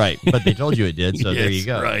 Right, but they told you it did, so yes, there you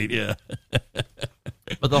go. Right, yeah.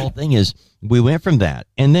 But the whole thing is, we went from that,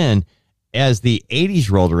 and then as the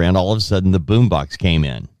 80s rolled around, all of a sudden the boombox came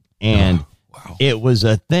in, and it was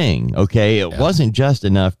a thing, okay? It wasn't just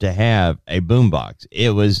enough to have a boombox.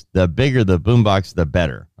 It was the bigger the boombox, the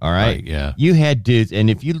better, all right? Yeah. You had dudes, and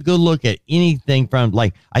if you go look at anything from,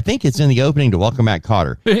 I think it's in the opening to Welcome Back,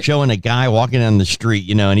 Kotter, showing a guy walking down the street,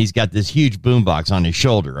 and he's got this huge boombox on his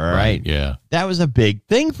shoulder, all right? Yeah. That was a big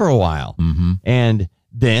thing for a while. Mm-hmm. And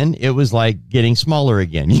then it was like getting smaller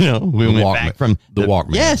again. We went back from the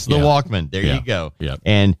Walkman. Yes, the Walkman. There you go. Yeah.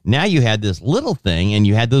 And now you had this little thing, and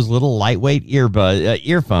you had those little lightweight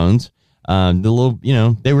earphones. The little,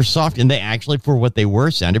 they were soft, and they actually, for what they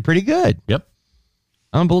were, sounded pretty good. Yep.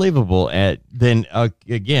 Unbelievable. Then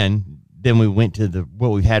we went to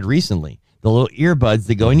what we've had recently. The little earbuds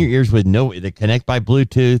that go in your ears that connect by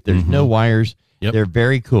Bluetooth. There's no wires. Yep. They're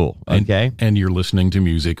very cool, okay? And you're listening to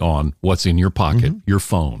music on what's in your pocket, your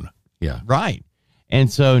phone. Yeah. Right.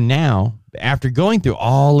 And so now, after going through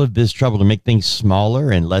all of this trouble to make things smaller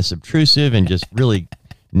and less obtrusive and just really,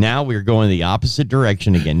 now we're going the opposite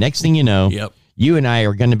direction again. Next thing you know, you and I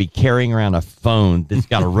are going to be carrying around a phone that's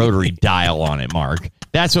got a rotary dial on it, Mark.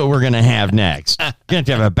 That's what we're going to have next. We're going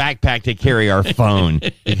to have a backpack to carry our phone.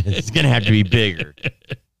 It's going to have to be bigger.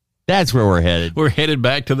 That's where we're headed. We're headed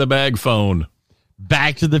back to the bag phone.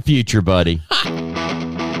 Back to the future, buddy.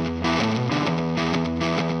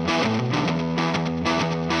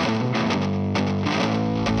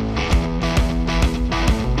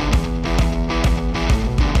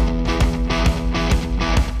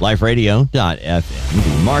 LifeRadio.fm,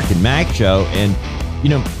 the Mark and Mack Show. And,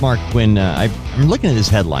 Mark, when I'm looking at this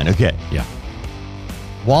headline, okay. Yeah.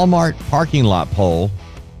 Walmart parking lot pole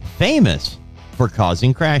famous for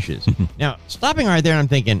causing crashes. Now, stopping right there, I'm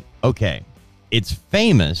thinking, okay, it's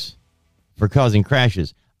famous for causing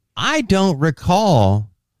crashes. I don't recall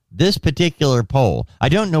this particular pole. I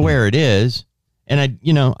don't know where it is. And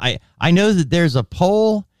I know that there's a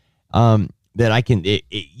pole that it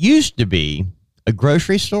used to be a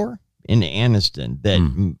grocery store in Anniston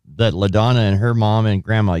that LaDonna and her mom and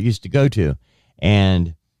grandma used to go to.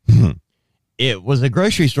 And it was a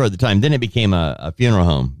grocery store at the time. Then it became a funeral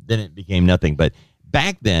home. Then it became nothing. But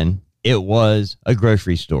back then, it was a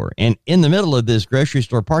grocery store. And in the middle of this grocery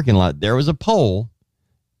store parking lot, there was a pole,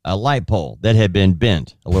 a light pole that had been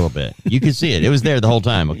bent a little bit. You could see it. It was there the whole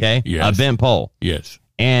time, okay? Yes. A bent pole. Yes.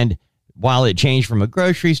 And while it changed from a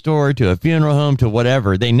grocery store to a funeral home to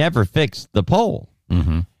whatever, they never fixed the pole.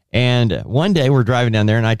 Mm-hmm. And one day we're driving down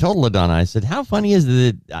there, and I told LaDonna, I said, how funny is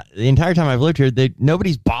it that the entire time I've lived here that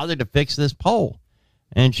nobody's bothered to fix this pole?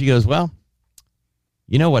 And she goes, well,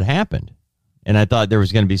 you know what happened? And I thought there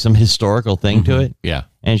was going to be some historical thing to it. Yeah.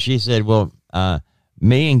 And she said, well,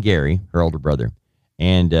 me and Gary, her older brother,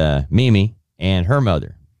 and Mimi and her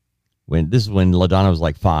mother, this is when LaDonna was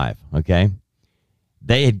like 5, okay?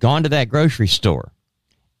 They had gone to that grocery store,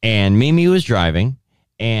 and Mimi was driving,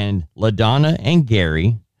 and LaDonna and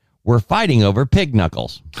Gary were fighting over pig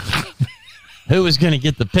knuckles. Who was going to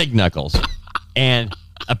get the pig knuckles? And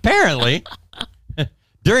apparently,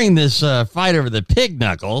 during this fight over the pig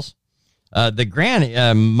knuckles,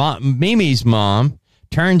 Mimi's mom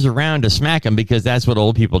turns around to smack him because that's what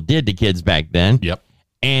old people did to kids back then. Yep.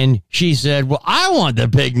 And she said, well, I want the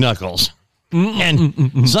big knuckles.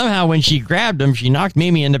 And somehow when she grabbed him, she knocked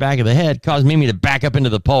Mimi in the back of the head, caused Mimi to back up into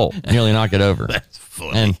the pole, nearly knock it over. That's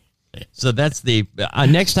funny. And so that's the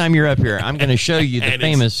next time you're up here, I'm going to show you the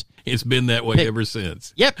famous. It's been that way ever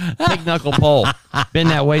since. Yep, big knuckle pole. Been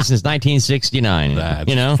that way since 1969.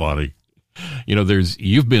 That's funny.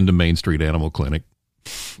 You've been to Main Street Animal Clinic.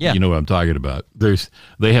 Yeah. You know what I'm talking about.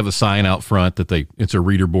 They have a sign out front it's a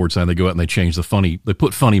reader board sign. They go out and they change they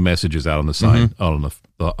put funny messages out on the sign out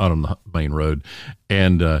on the main road.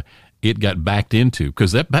 And it got backed into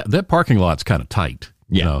because that parking lot's kind of tight.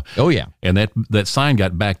 You know? Oh yeah. And that sign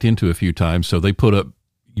got backed into a few times. So they put up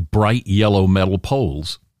bright yellow metal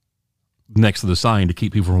poles next to the sign to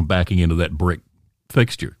keep people from backing into that brick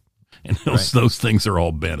fixture. And those things are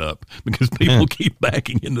all bent up because people keep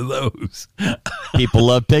backing into those. People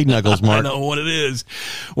love pig knuckles, Mark. I know what it is.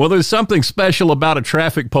 Well, there's something special about a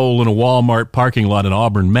traffic pole in a Walmart parking lot in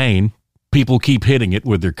Auburn, Maine. People keep hitting it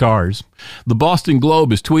with their cars. The Boston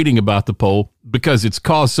Globe is tweeting about the pole because it's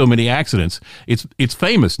caused so many accidents. It's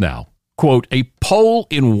famous now. Quote, a pole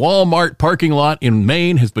in Walmart parking lot in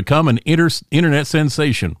Maine has become an internet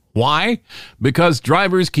sensation. Why? Because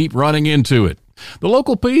drivers keep running into it. The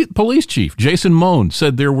local police chief, Jason Moan,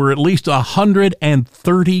 said there were at least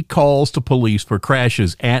 130 calls to police for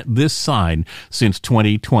crashes at this sign since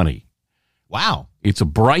 2020. Wow. It's a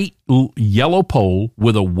bright yellow pole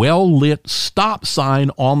with a well-lit stop sign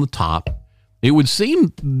on the top. It would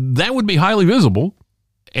seem that would be highly visible,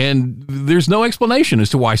 and there's no explanation as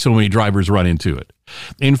to why so many drivers run into it.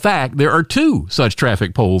 In fact, there are 2 such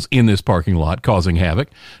traffic poles in this parking lot causing havoc,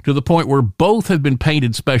 to the point where both have been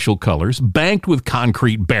painted special colors, banked with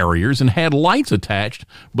concrete barriers, and had lights attached,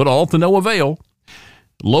 but all to no avail.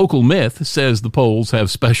 Local myth says the poles have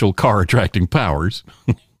special car-attracting powers.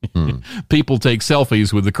 People take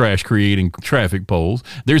selfies with the crash-creating traffic poles.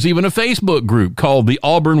 There's even a Facebook group called the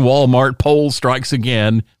Auburn Walmart Pole Strikes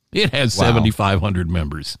Again. It has 7,500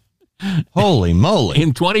 members. Holy moly.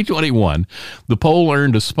 In 2021, the pole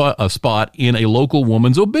earned a spot in a local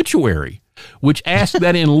woman's obituary, which asked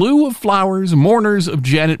that in lieu of flowers, mourners of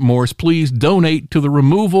Janet Morse please donate to the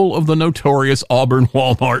removal of the notorious Auburn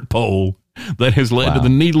Walmart pole that has led to the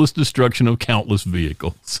needless destruction of countless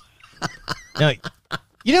vehicles.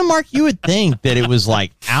 Now, Mark, you would think that it was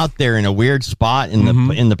like out there in a weird spot in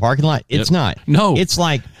the parking lot. It's not. No. It's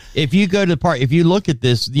like if you go to the park, if you look at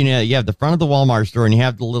this, you have the front of the Walmart store and you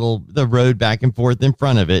have the road back and forth in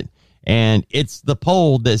front of it. And it's the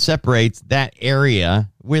pole that separates that area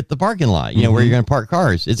with the parking lot, where you're going to park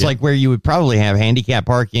cars. It's like where you would probably have handicap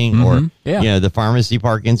parking or, the pharmacy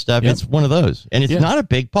parking stuff. It's one of those. And it's not a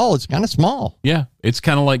big pole. It's kind of small. Yeah. It's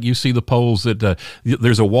kind of like you see the poles that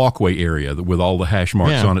there's a walkway area with all the hash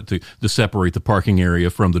marks on it to separate the parking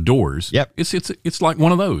area from the doors. Yep. It's like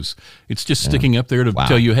one of those. It's just sticking up there to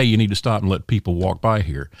tell you, hey, you need to stop and let people walk by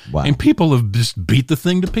here. Wow. And people have just beat the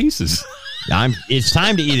thing to pieces. It's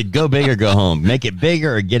time to either go big or go home. Make it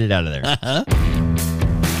bigger or get it out of there.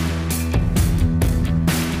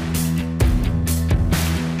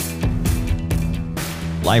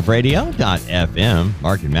 LifeRadio.fm,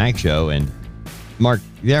 Mark and Mack Show. And Mark,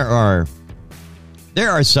 there are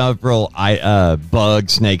several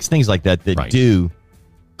bugs, snakes, things like that do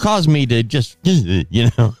cause me to just,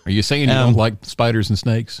 Are you saying you don't like spiders and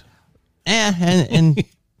snakes? And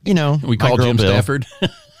we call Jim Stafford.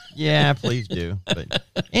 Yeah, please do. But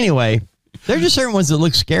anyway, there are just certain ones that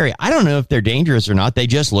look scary. I don't know if they're dangerous or not. They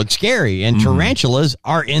just look scary. And tarantulas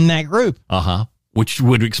are in that group. Which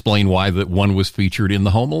would explain why that one was featured in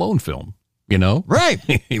the Home Alone film. Right.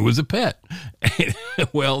 He was a pet.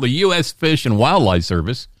 Well, the U.S. Fish and Wildlife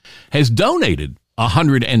Service has donated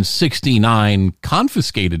 169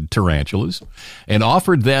 confiscated tarantulas and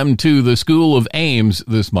offered them to the School of Ames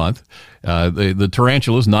this month. The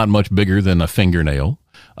tarantulas, not much bigger than a fingernail,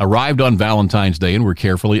 arrived on Valentine's Day and were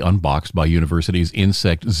carefully unboxed by university's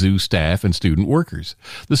insect zoo staff and student workers.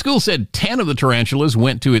 The school said 10 of the tarantulas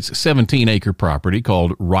went to its 17-acre property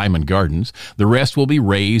called Ryman Gardens. The rest will be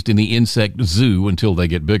raised in the insect zoo until they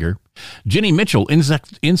get bigger. Jenny Mitchell,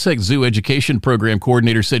 insect zoo education program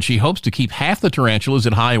coordinator, said she hopes to keep half the tarantulas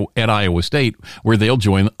at Iowa State, where they'll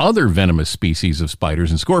join other venomous species of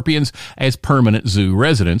spiders and scorpions as permanent zoo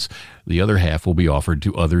residents. The other half will be offered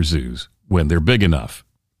to other zoos when they're big enough.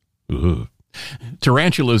 Ugh.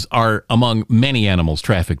 Tarantulas are among many animals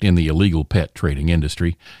trafficked in the illegal pet trading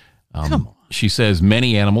industry. Come on. She says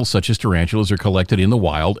many animals, such as tarantulas, are collected in the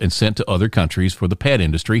wild and sent to other countries for the pet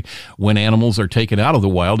industry. When animals are taken out of the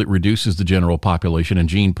wild, it reduces the general population and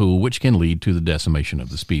gene pool, which can lead to the decimation of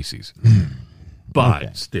the species.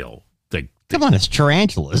 But still, Come on, it's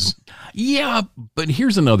tarantulas. Yeah, but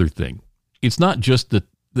here's another thing. It's not just that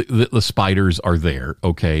the spiders are there,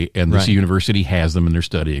 okay, and this university has them and they're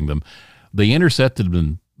studying them. They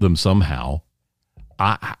intercepted them somehow.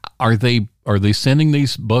 Are they sending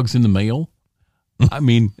these bugs in the mail? I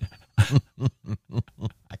mean, I don't know.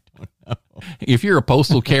 If you're a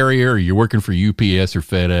postal carrier or you're working for UPS or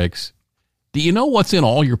FedEx, do you know what's in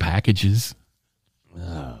all your packages?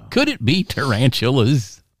 Could it be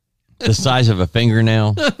tarantulas? The size of a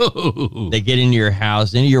fingernail. They get into your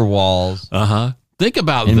house, into your walls. Think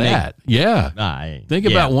about that. Think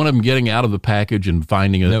about one of them getting out of the package and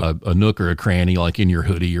finding a nook or a cranny, like in your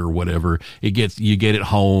hoodie or whatever. You get it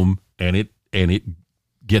home and it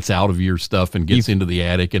gets out of your stuff and gets into the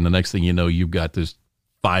attic, and the next thing you know, you've got this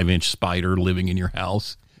 5-inch spider living in your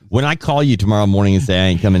house. When I call you tomorrow morning and say I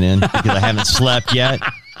ain't coming in because I haven't slept yet.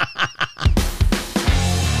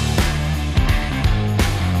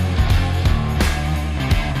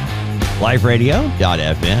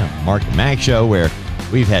 LifeRadio.fm, Mark Mack Show, where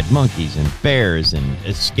we've had monkeys and bears and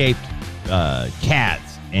escaped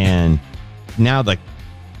cats, and now the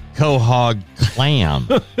quahog clam.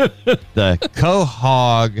 The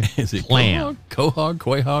quahog Is it clam.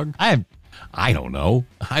 Quahog? I don't know.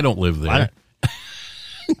 I don't live there.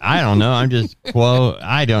 I don't know. I'm just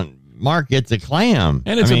Mark, it's a clam.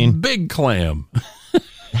 And it's a big clam.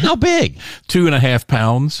 How big? 2.5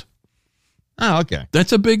 pounds. Oh, okay.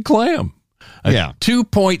 That's a big clam. Yeah.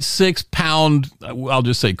 2.6 pound, I'll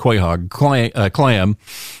just say quahog clam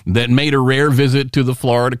that made a rare visit to the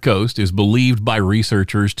Florida coast is believed by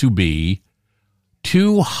researchers to be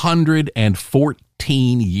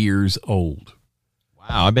 214 years old.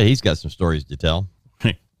 Wow, I bet he's got some stories to tell.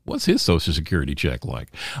 What's his Social Security check like?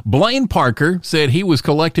 Blaine Parker said he was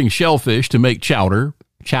collecting shellfish to make chowder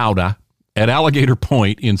at Alligator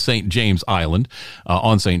Point in St. James Island,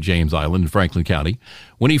 on St. James Island in Franklin County,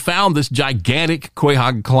 when he found this gigantic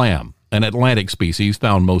quahog clam, an Atlantic species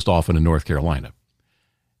found most often in North Carolina.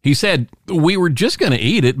 He said, "We were just going to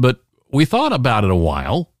eat it, but we thought about it a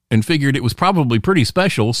while and figured it was probably pretty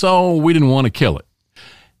special, so we didn't want to kill it."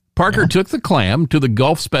 Parker took the clam to the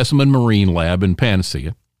Gulf Specimen Marine Lab in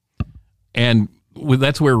Panacea, and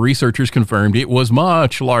that's where researchers confirmed it was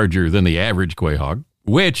much larger than the average quahog,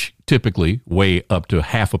 which typically weigh up to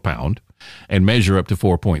half a pound and measure up to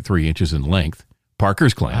 4.3 inches in length.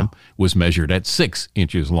 Parker's clam was measured at 6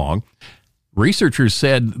 inches long. Researchers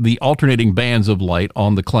said the alternating bands of light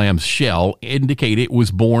on the clam's shell indicate it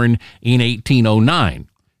was born in 1809,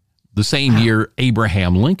 the same year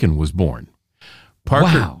Abraham Lincoln was born.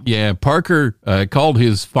 Parker called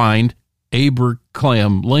his find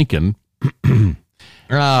Abraham Lincoln.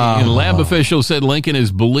 And lab officials said Lincoln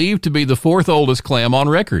is believed to be the fourth oldest clam on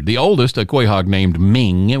record. The oldest, a quahog named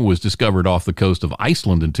Ming, was discovered off the coast of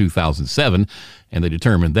Iceland in 2007, and they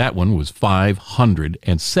determined that one was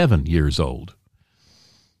 507 years old.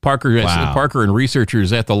 Parker and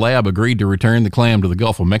researchers at the lab agreed to return the clam to the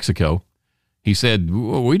Gulf of Mexico. He said,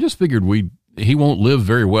 "We just figured he won't live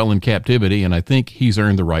very well in captivity, and I think he's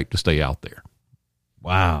earned the right to stay out there."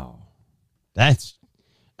 Wow. That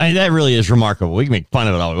really is remarkable. We can make fun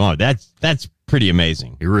of it all we want. That's pretty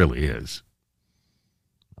amazing. It really is.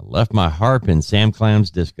 I left my harp in Sam Clam's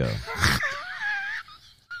disco.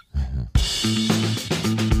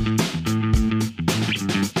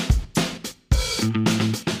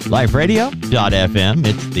 LifeRadio.fm.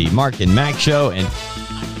 It's the Mark and Mack Show, and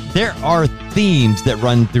there are themes that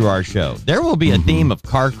run through our show. There will be a theme of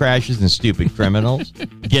car crashes and stupid criminals,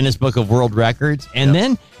 Guinness Book of World Records, and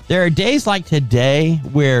then there are days like today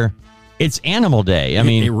where it's Animal Day. I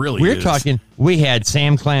mean, it really we're is. talking, we had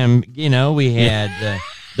Sam Clam, we had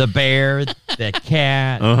the bear, the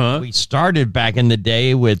cat. We started back in the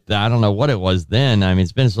day with, I don't know what it was then. I mean,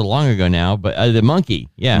 it's been so long ago now, but the monkey.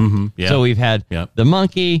 Yeah. So we've had the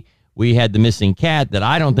monkey. We had the missing cat that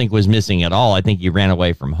I don't think was missing at all. I think he ran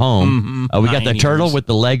away from home. We got the turtle with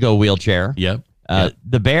the Lego wheelchair.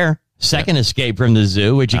 The bear. Second escape from the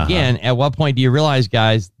zoo, which again, at what point do you realize,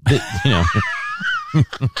 guys, that,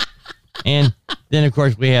 and then of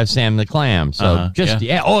course we have Sam the Clam. So oh,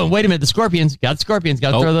 and wait a minute, the scorpions, got to throw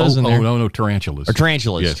those in there. Oh, no, tarantulas. Or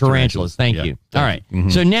tarantulas. Yes, tarantulas. Thank you. All right.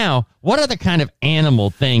 So now, what other kind of animal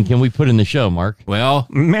thing can we put in the show, Mark? Well,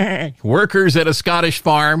 workers at a Scottish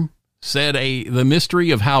farm said the mystery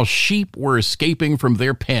of how sheep were escaping from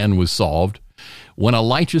their pen was solved when a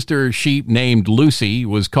Leicester sheep named Lucy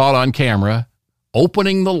was caught on camera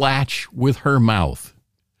opening the latch with her mouth.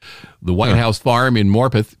 The White House farm in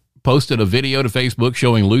Morpeth posted a video to Facebook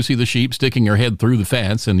showing Lucy the sheep sticking her head through the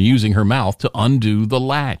fence and using her mouth to undo the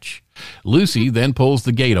latch. Lucy then pulls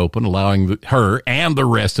the gate open, allowing her and the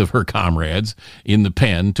rest of her comrades in the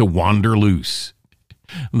pen to wander loose.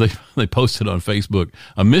 They posted on Facebook,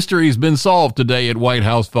 "A mystery's been solved today at White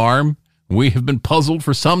House Farm. We have been puzzled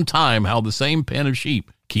for some time how the same pen of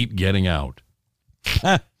sheep keep getting out."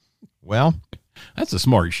 Well, that's a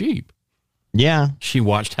smart sheep. Yeah. She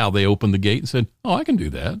watched how they opened the gate and said, "Oh, I can do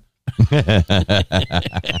that."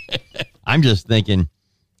 I'm just thinking,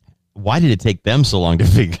 why did it take them so long to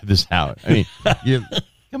figure this out? I mean,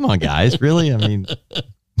 come on, guys. Really? I mean,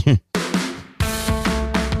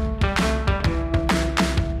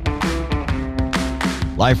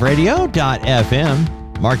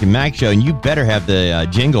 LifeRadio.fm, Mark and Mack Show. And you better have the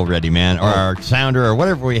jingle ready, man, or our sounder or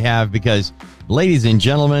whatever we have, because, ladies and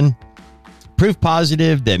gentlemen, proof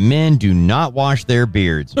positive that men do not wash their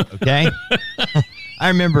beards, okay? I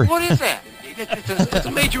remember. What is that? It's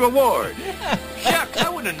a major award. Shucks, I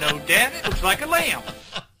wouldn't have known, Dad. It looks like a lamp.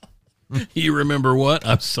 You remember what?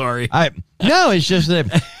 I'm sorry. No, it's just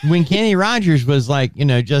that when Kenny Rogers was like,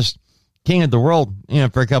 just king of the world,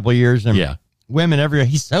 for a couple of years, and women everywhere,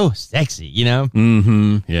 he's so sexy,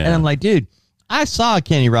 Mm-hmm. Yeah. And I'm like, dude, I saw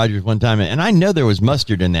Kenny Rogers one time, and I know there was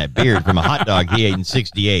mustard in that beard from a hot dog he ate in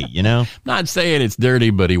 68, Not saying it's dirty,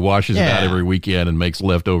 but he washes it out every weekend and makes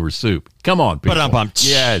leftover soup. Come on, people.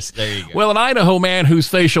 Yes. There you go. Well, an Idaho man whose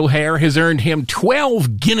facial hair has earned him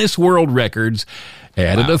 12 Guinness World Records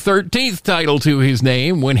added a 13th title to his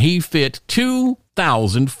name when he fit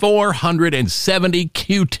 2,470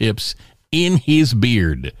 Q-tips in his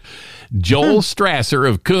beard. Joel Strasser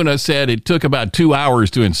of Kuna said it took about 2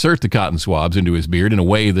 hours to insert the cotton swabs into his beard in a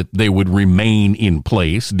way that they would remain in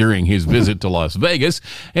place during his visit to Las Vegas,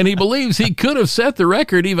 and he believes he could have set the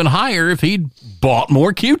record even higher if he'd bought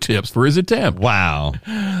more Q-tips for his attempt. Wow.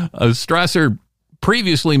 Strasser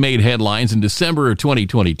previously made headlines in December of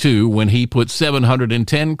 2022 when he put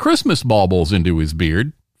 710 Christmas baubles into his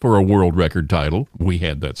beard for a world record title. We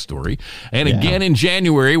had that story. And again in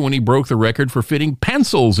January when he broke the record for fitting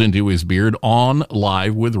pencils into his beard on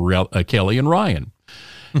Live with Kelly and Ryan.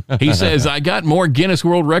 He says, "I got more Guinness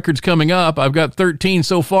World Records coming up. I've got 13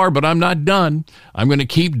 so far, but I'm not done. I'm going to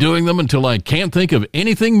keep doing them until I can't think of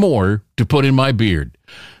anything more to put in my beard."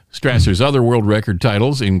 Strasser's other world record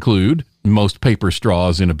titles include most paper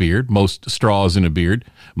straws in a beard, most straws in a beard,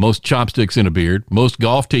 most chopsticks in a beard, most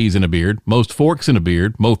golf tees in a beard, most forks in a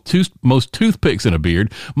beard, most toothpicks in a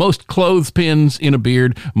beard, most clothespins in a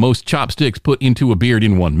beard, most chopsticks put into a beard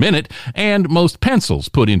in 1 minute, and most pencils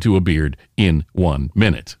put into a beard in 1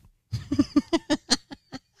 minute.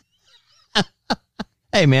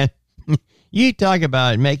 Hey, man, you talk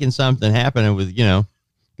about making something happen with,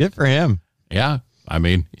 good for him. Yeah. I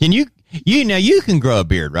mean, can you can grow a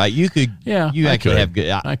beard, right? You could, you actually have good.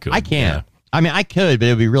 I can't. Yeah. I mean, I could, but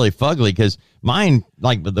it would be really fugly because mine,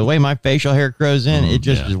 like the way my facial hair grows in, it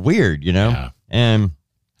just is weird, Yeah. And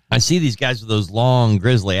I see these guys with those long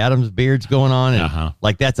Grizzly Adams beards going on, and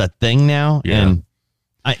like that's a thing now. Yeah. And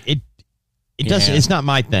it doesn't. It's not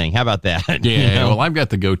my thing. How about that? Yeah. Well, I've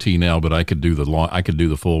got the goatee now, but I could do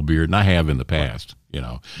the full beard, and I have in the past.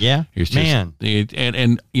 Yeah, it's just, man.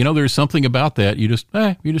 And there's something about that. You just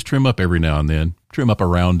trim up every now and then, trim up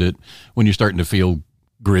around it when you're starting to feel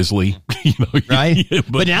grizzly, right?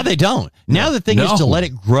 But now they don't. Now the thing is to let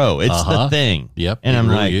it grow. It's the thing. Yep. And I'm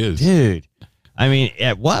really like, is. Dude, I mean,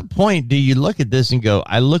 at what point do you look at this and go,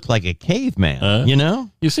 I look like a caveman,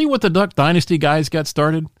 You see what the Duck Dynasty guys got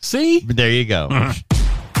started? See? There you go.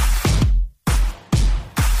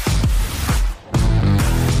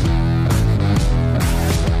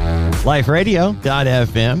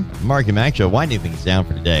 LifeRadio.fm, Mark and Mack Show, winding things down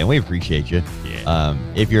for today, and we appreciate you. Yeah.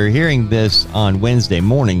 If you're hearing this on Wednesday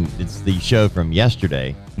morning, it's the show from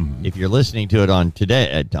yesterday. Mm-hmm. If you're listening to it on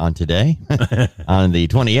today, on the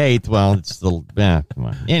 28th, well, it's the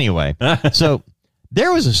anyway. So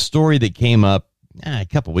there was a story that came up a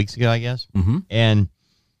couple weeks ago, I guess, and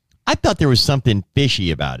I thought there was something fishy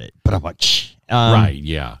about it, but I'm like, right,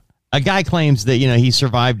 yeah. A guy claims that, he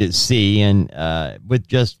survived at sea and with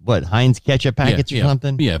just, Heinz ketchup packets or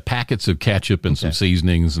something? Yeah, packets of ketchup and some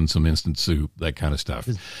seasonings and some instant soup, that kind of stuff.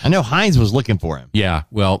 I know Heinz was looking for him. Yeah,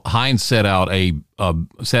 well, Heinz set out on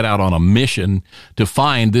a mission to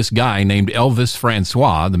find this guy named Elvis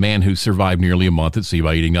Francois, the man who survived nearly a month at sea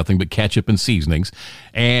by eating nothing but ketchup and seasonings.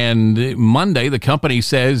 And Monday, the company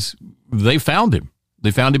says they found him.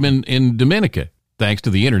 They found him in Dominica. thanks to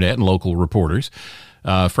the internet and local reporters.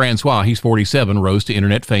 Francois, he's 47, rose to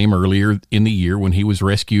internet fame earlier in the year when he was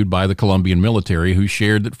rescued by the Colombian military, who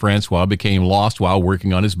shared that Francois became lost while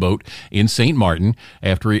working on his boat in St. Martin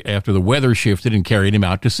after the weather shifted and carried him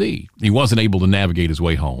out to sea. He wasn't able to navigate his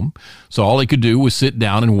way home, so all he could do was sit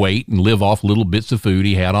down and wait and live off little bits of food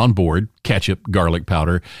he had on board, ketchup, garlic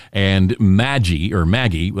powder, and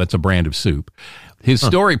Maggie, that's a brand of soup. His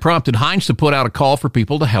story prompted Heinz to put out a call for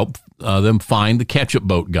people to help them find the ketchup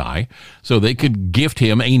boat guy so they could gift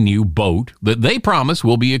him a new boat that they promise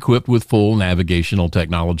will be equipped with full navigational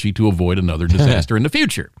technology to avoid another disaster in the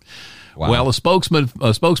future. Wow. Well, a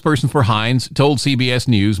spokesperson for Heinz told CBS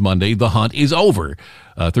News Monday the hunt is over.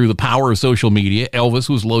 Through the power of social media, Elvis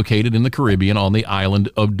was located in the Caribbean on the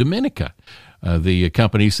island of Dominica. The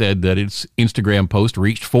company said that its Instagram post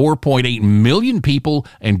reached 4.8 million people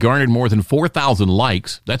and garnered more than 4,000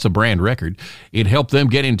 likes. That's a brand record. It helped them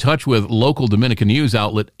get in touch with local Dominican news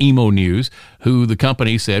outlet Emo News, who the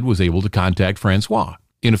company said was able to contact Francois.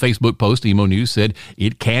 In a Facebook post, Emo News said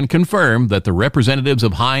it can confirm that the representatives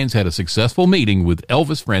of Heinz had a successful meeting with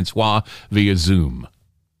Elvis Francois via Zoom.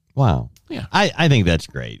 Wow. Yeah. I think that's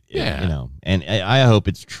great. Yeah. And I hope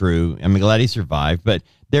it's true. I'm glad he survived, but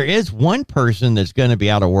there is one person that's going to be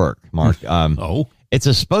out of work, Mark. It's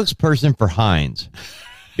a spokesperson for Heinz,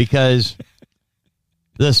 because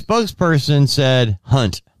the spokesperson said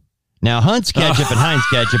hunt. Now, Hunt's ketchup and Heinz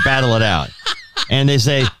ketchup battle it out. And they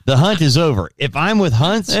say the hunt is over. If I'm with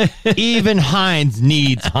Hunt's, even Heinz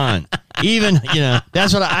needs Hunt. Even,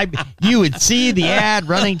 that's what you would see the ad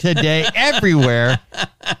running today everywhere.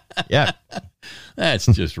 Yeah. That's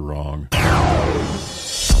just wrong.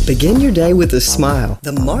 Begin your day with a smile.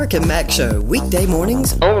 The Mark and Mack Show, weekday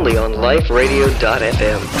mornings, only on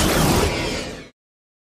liferadio.fm.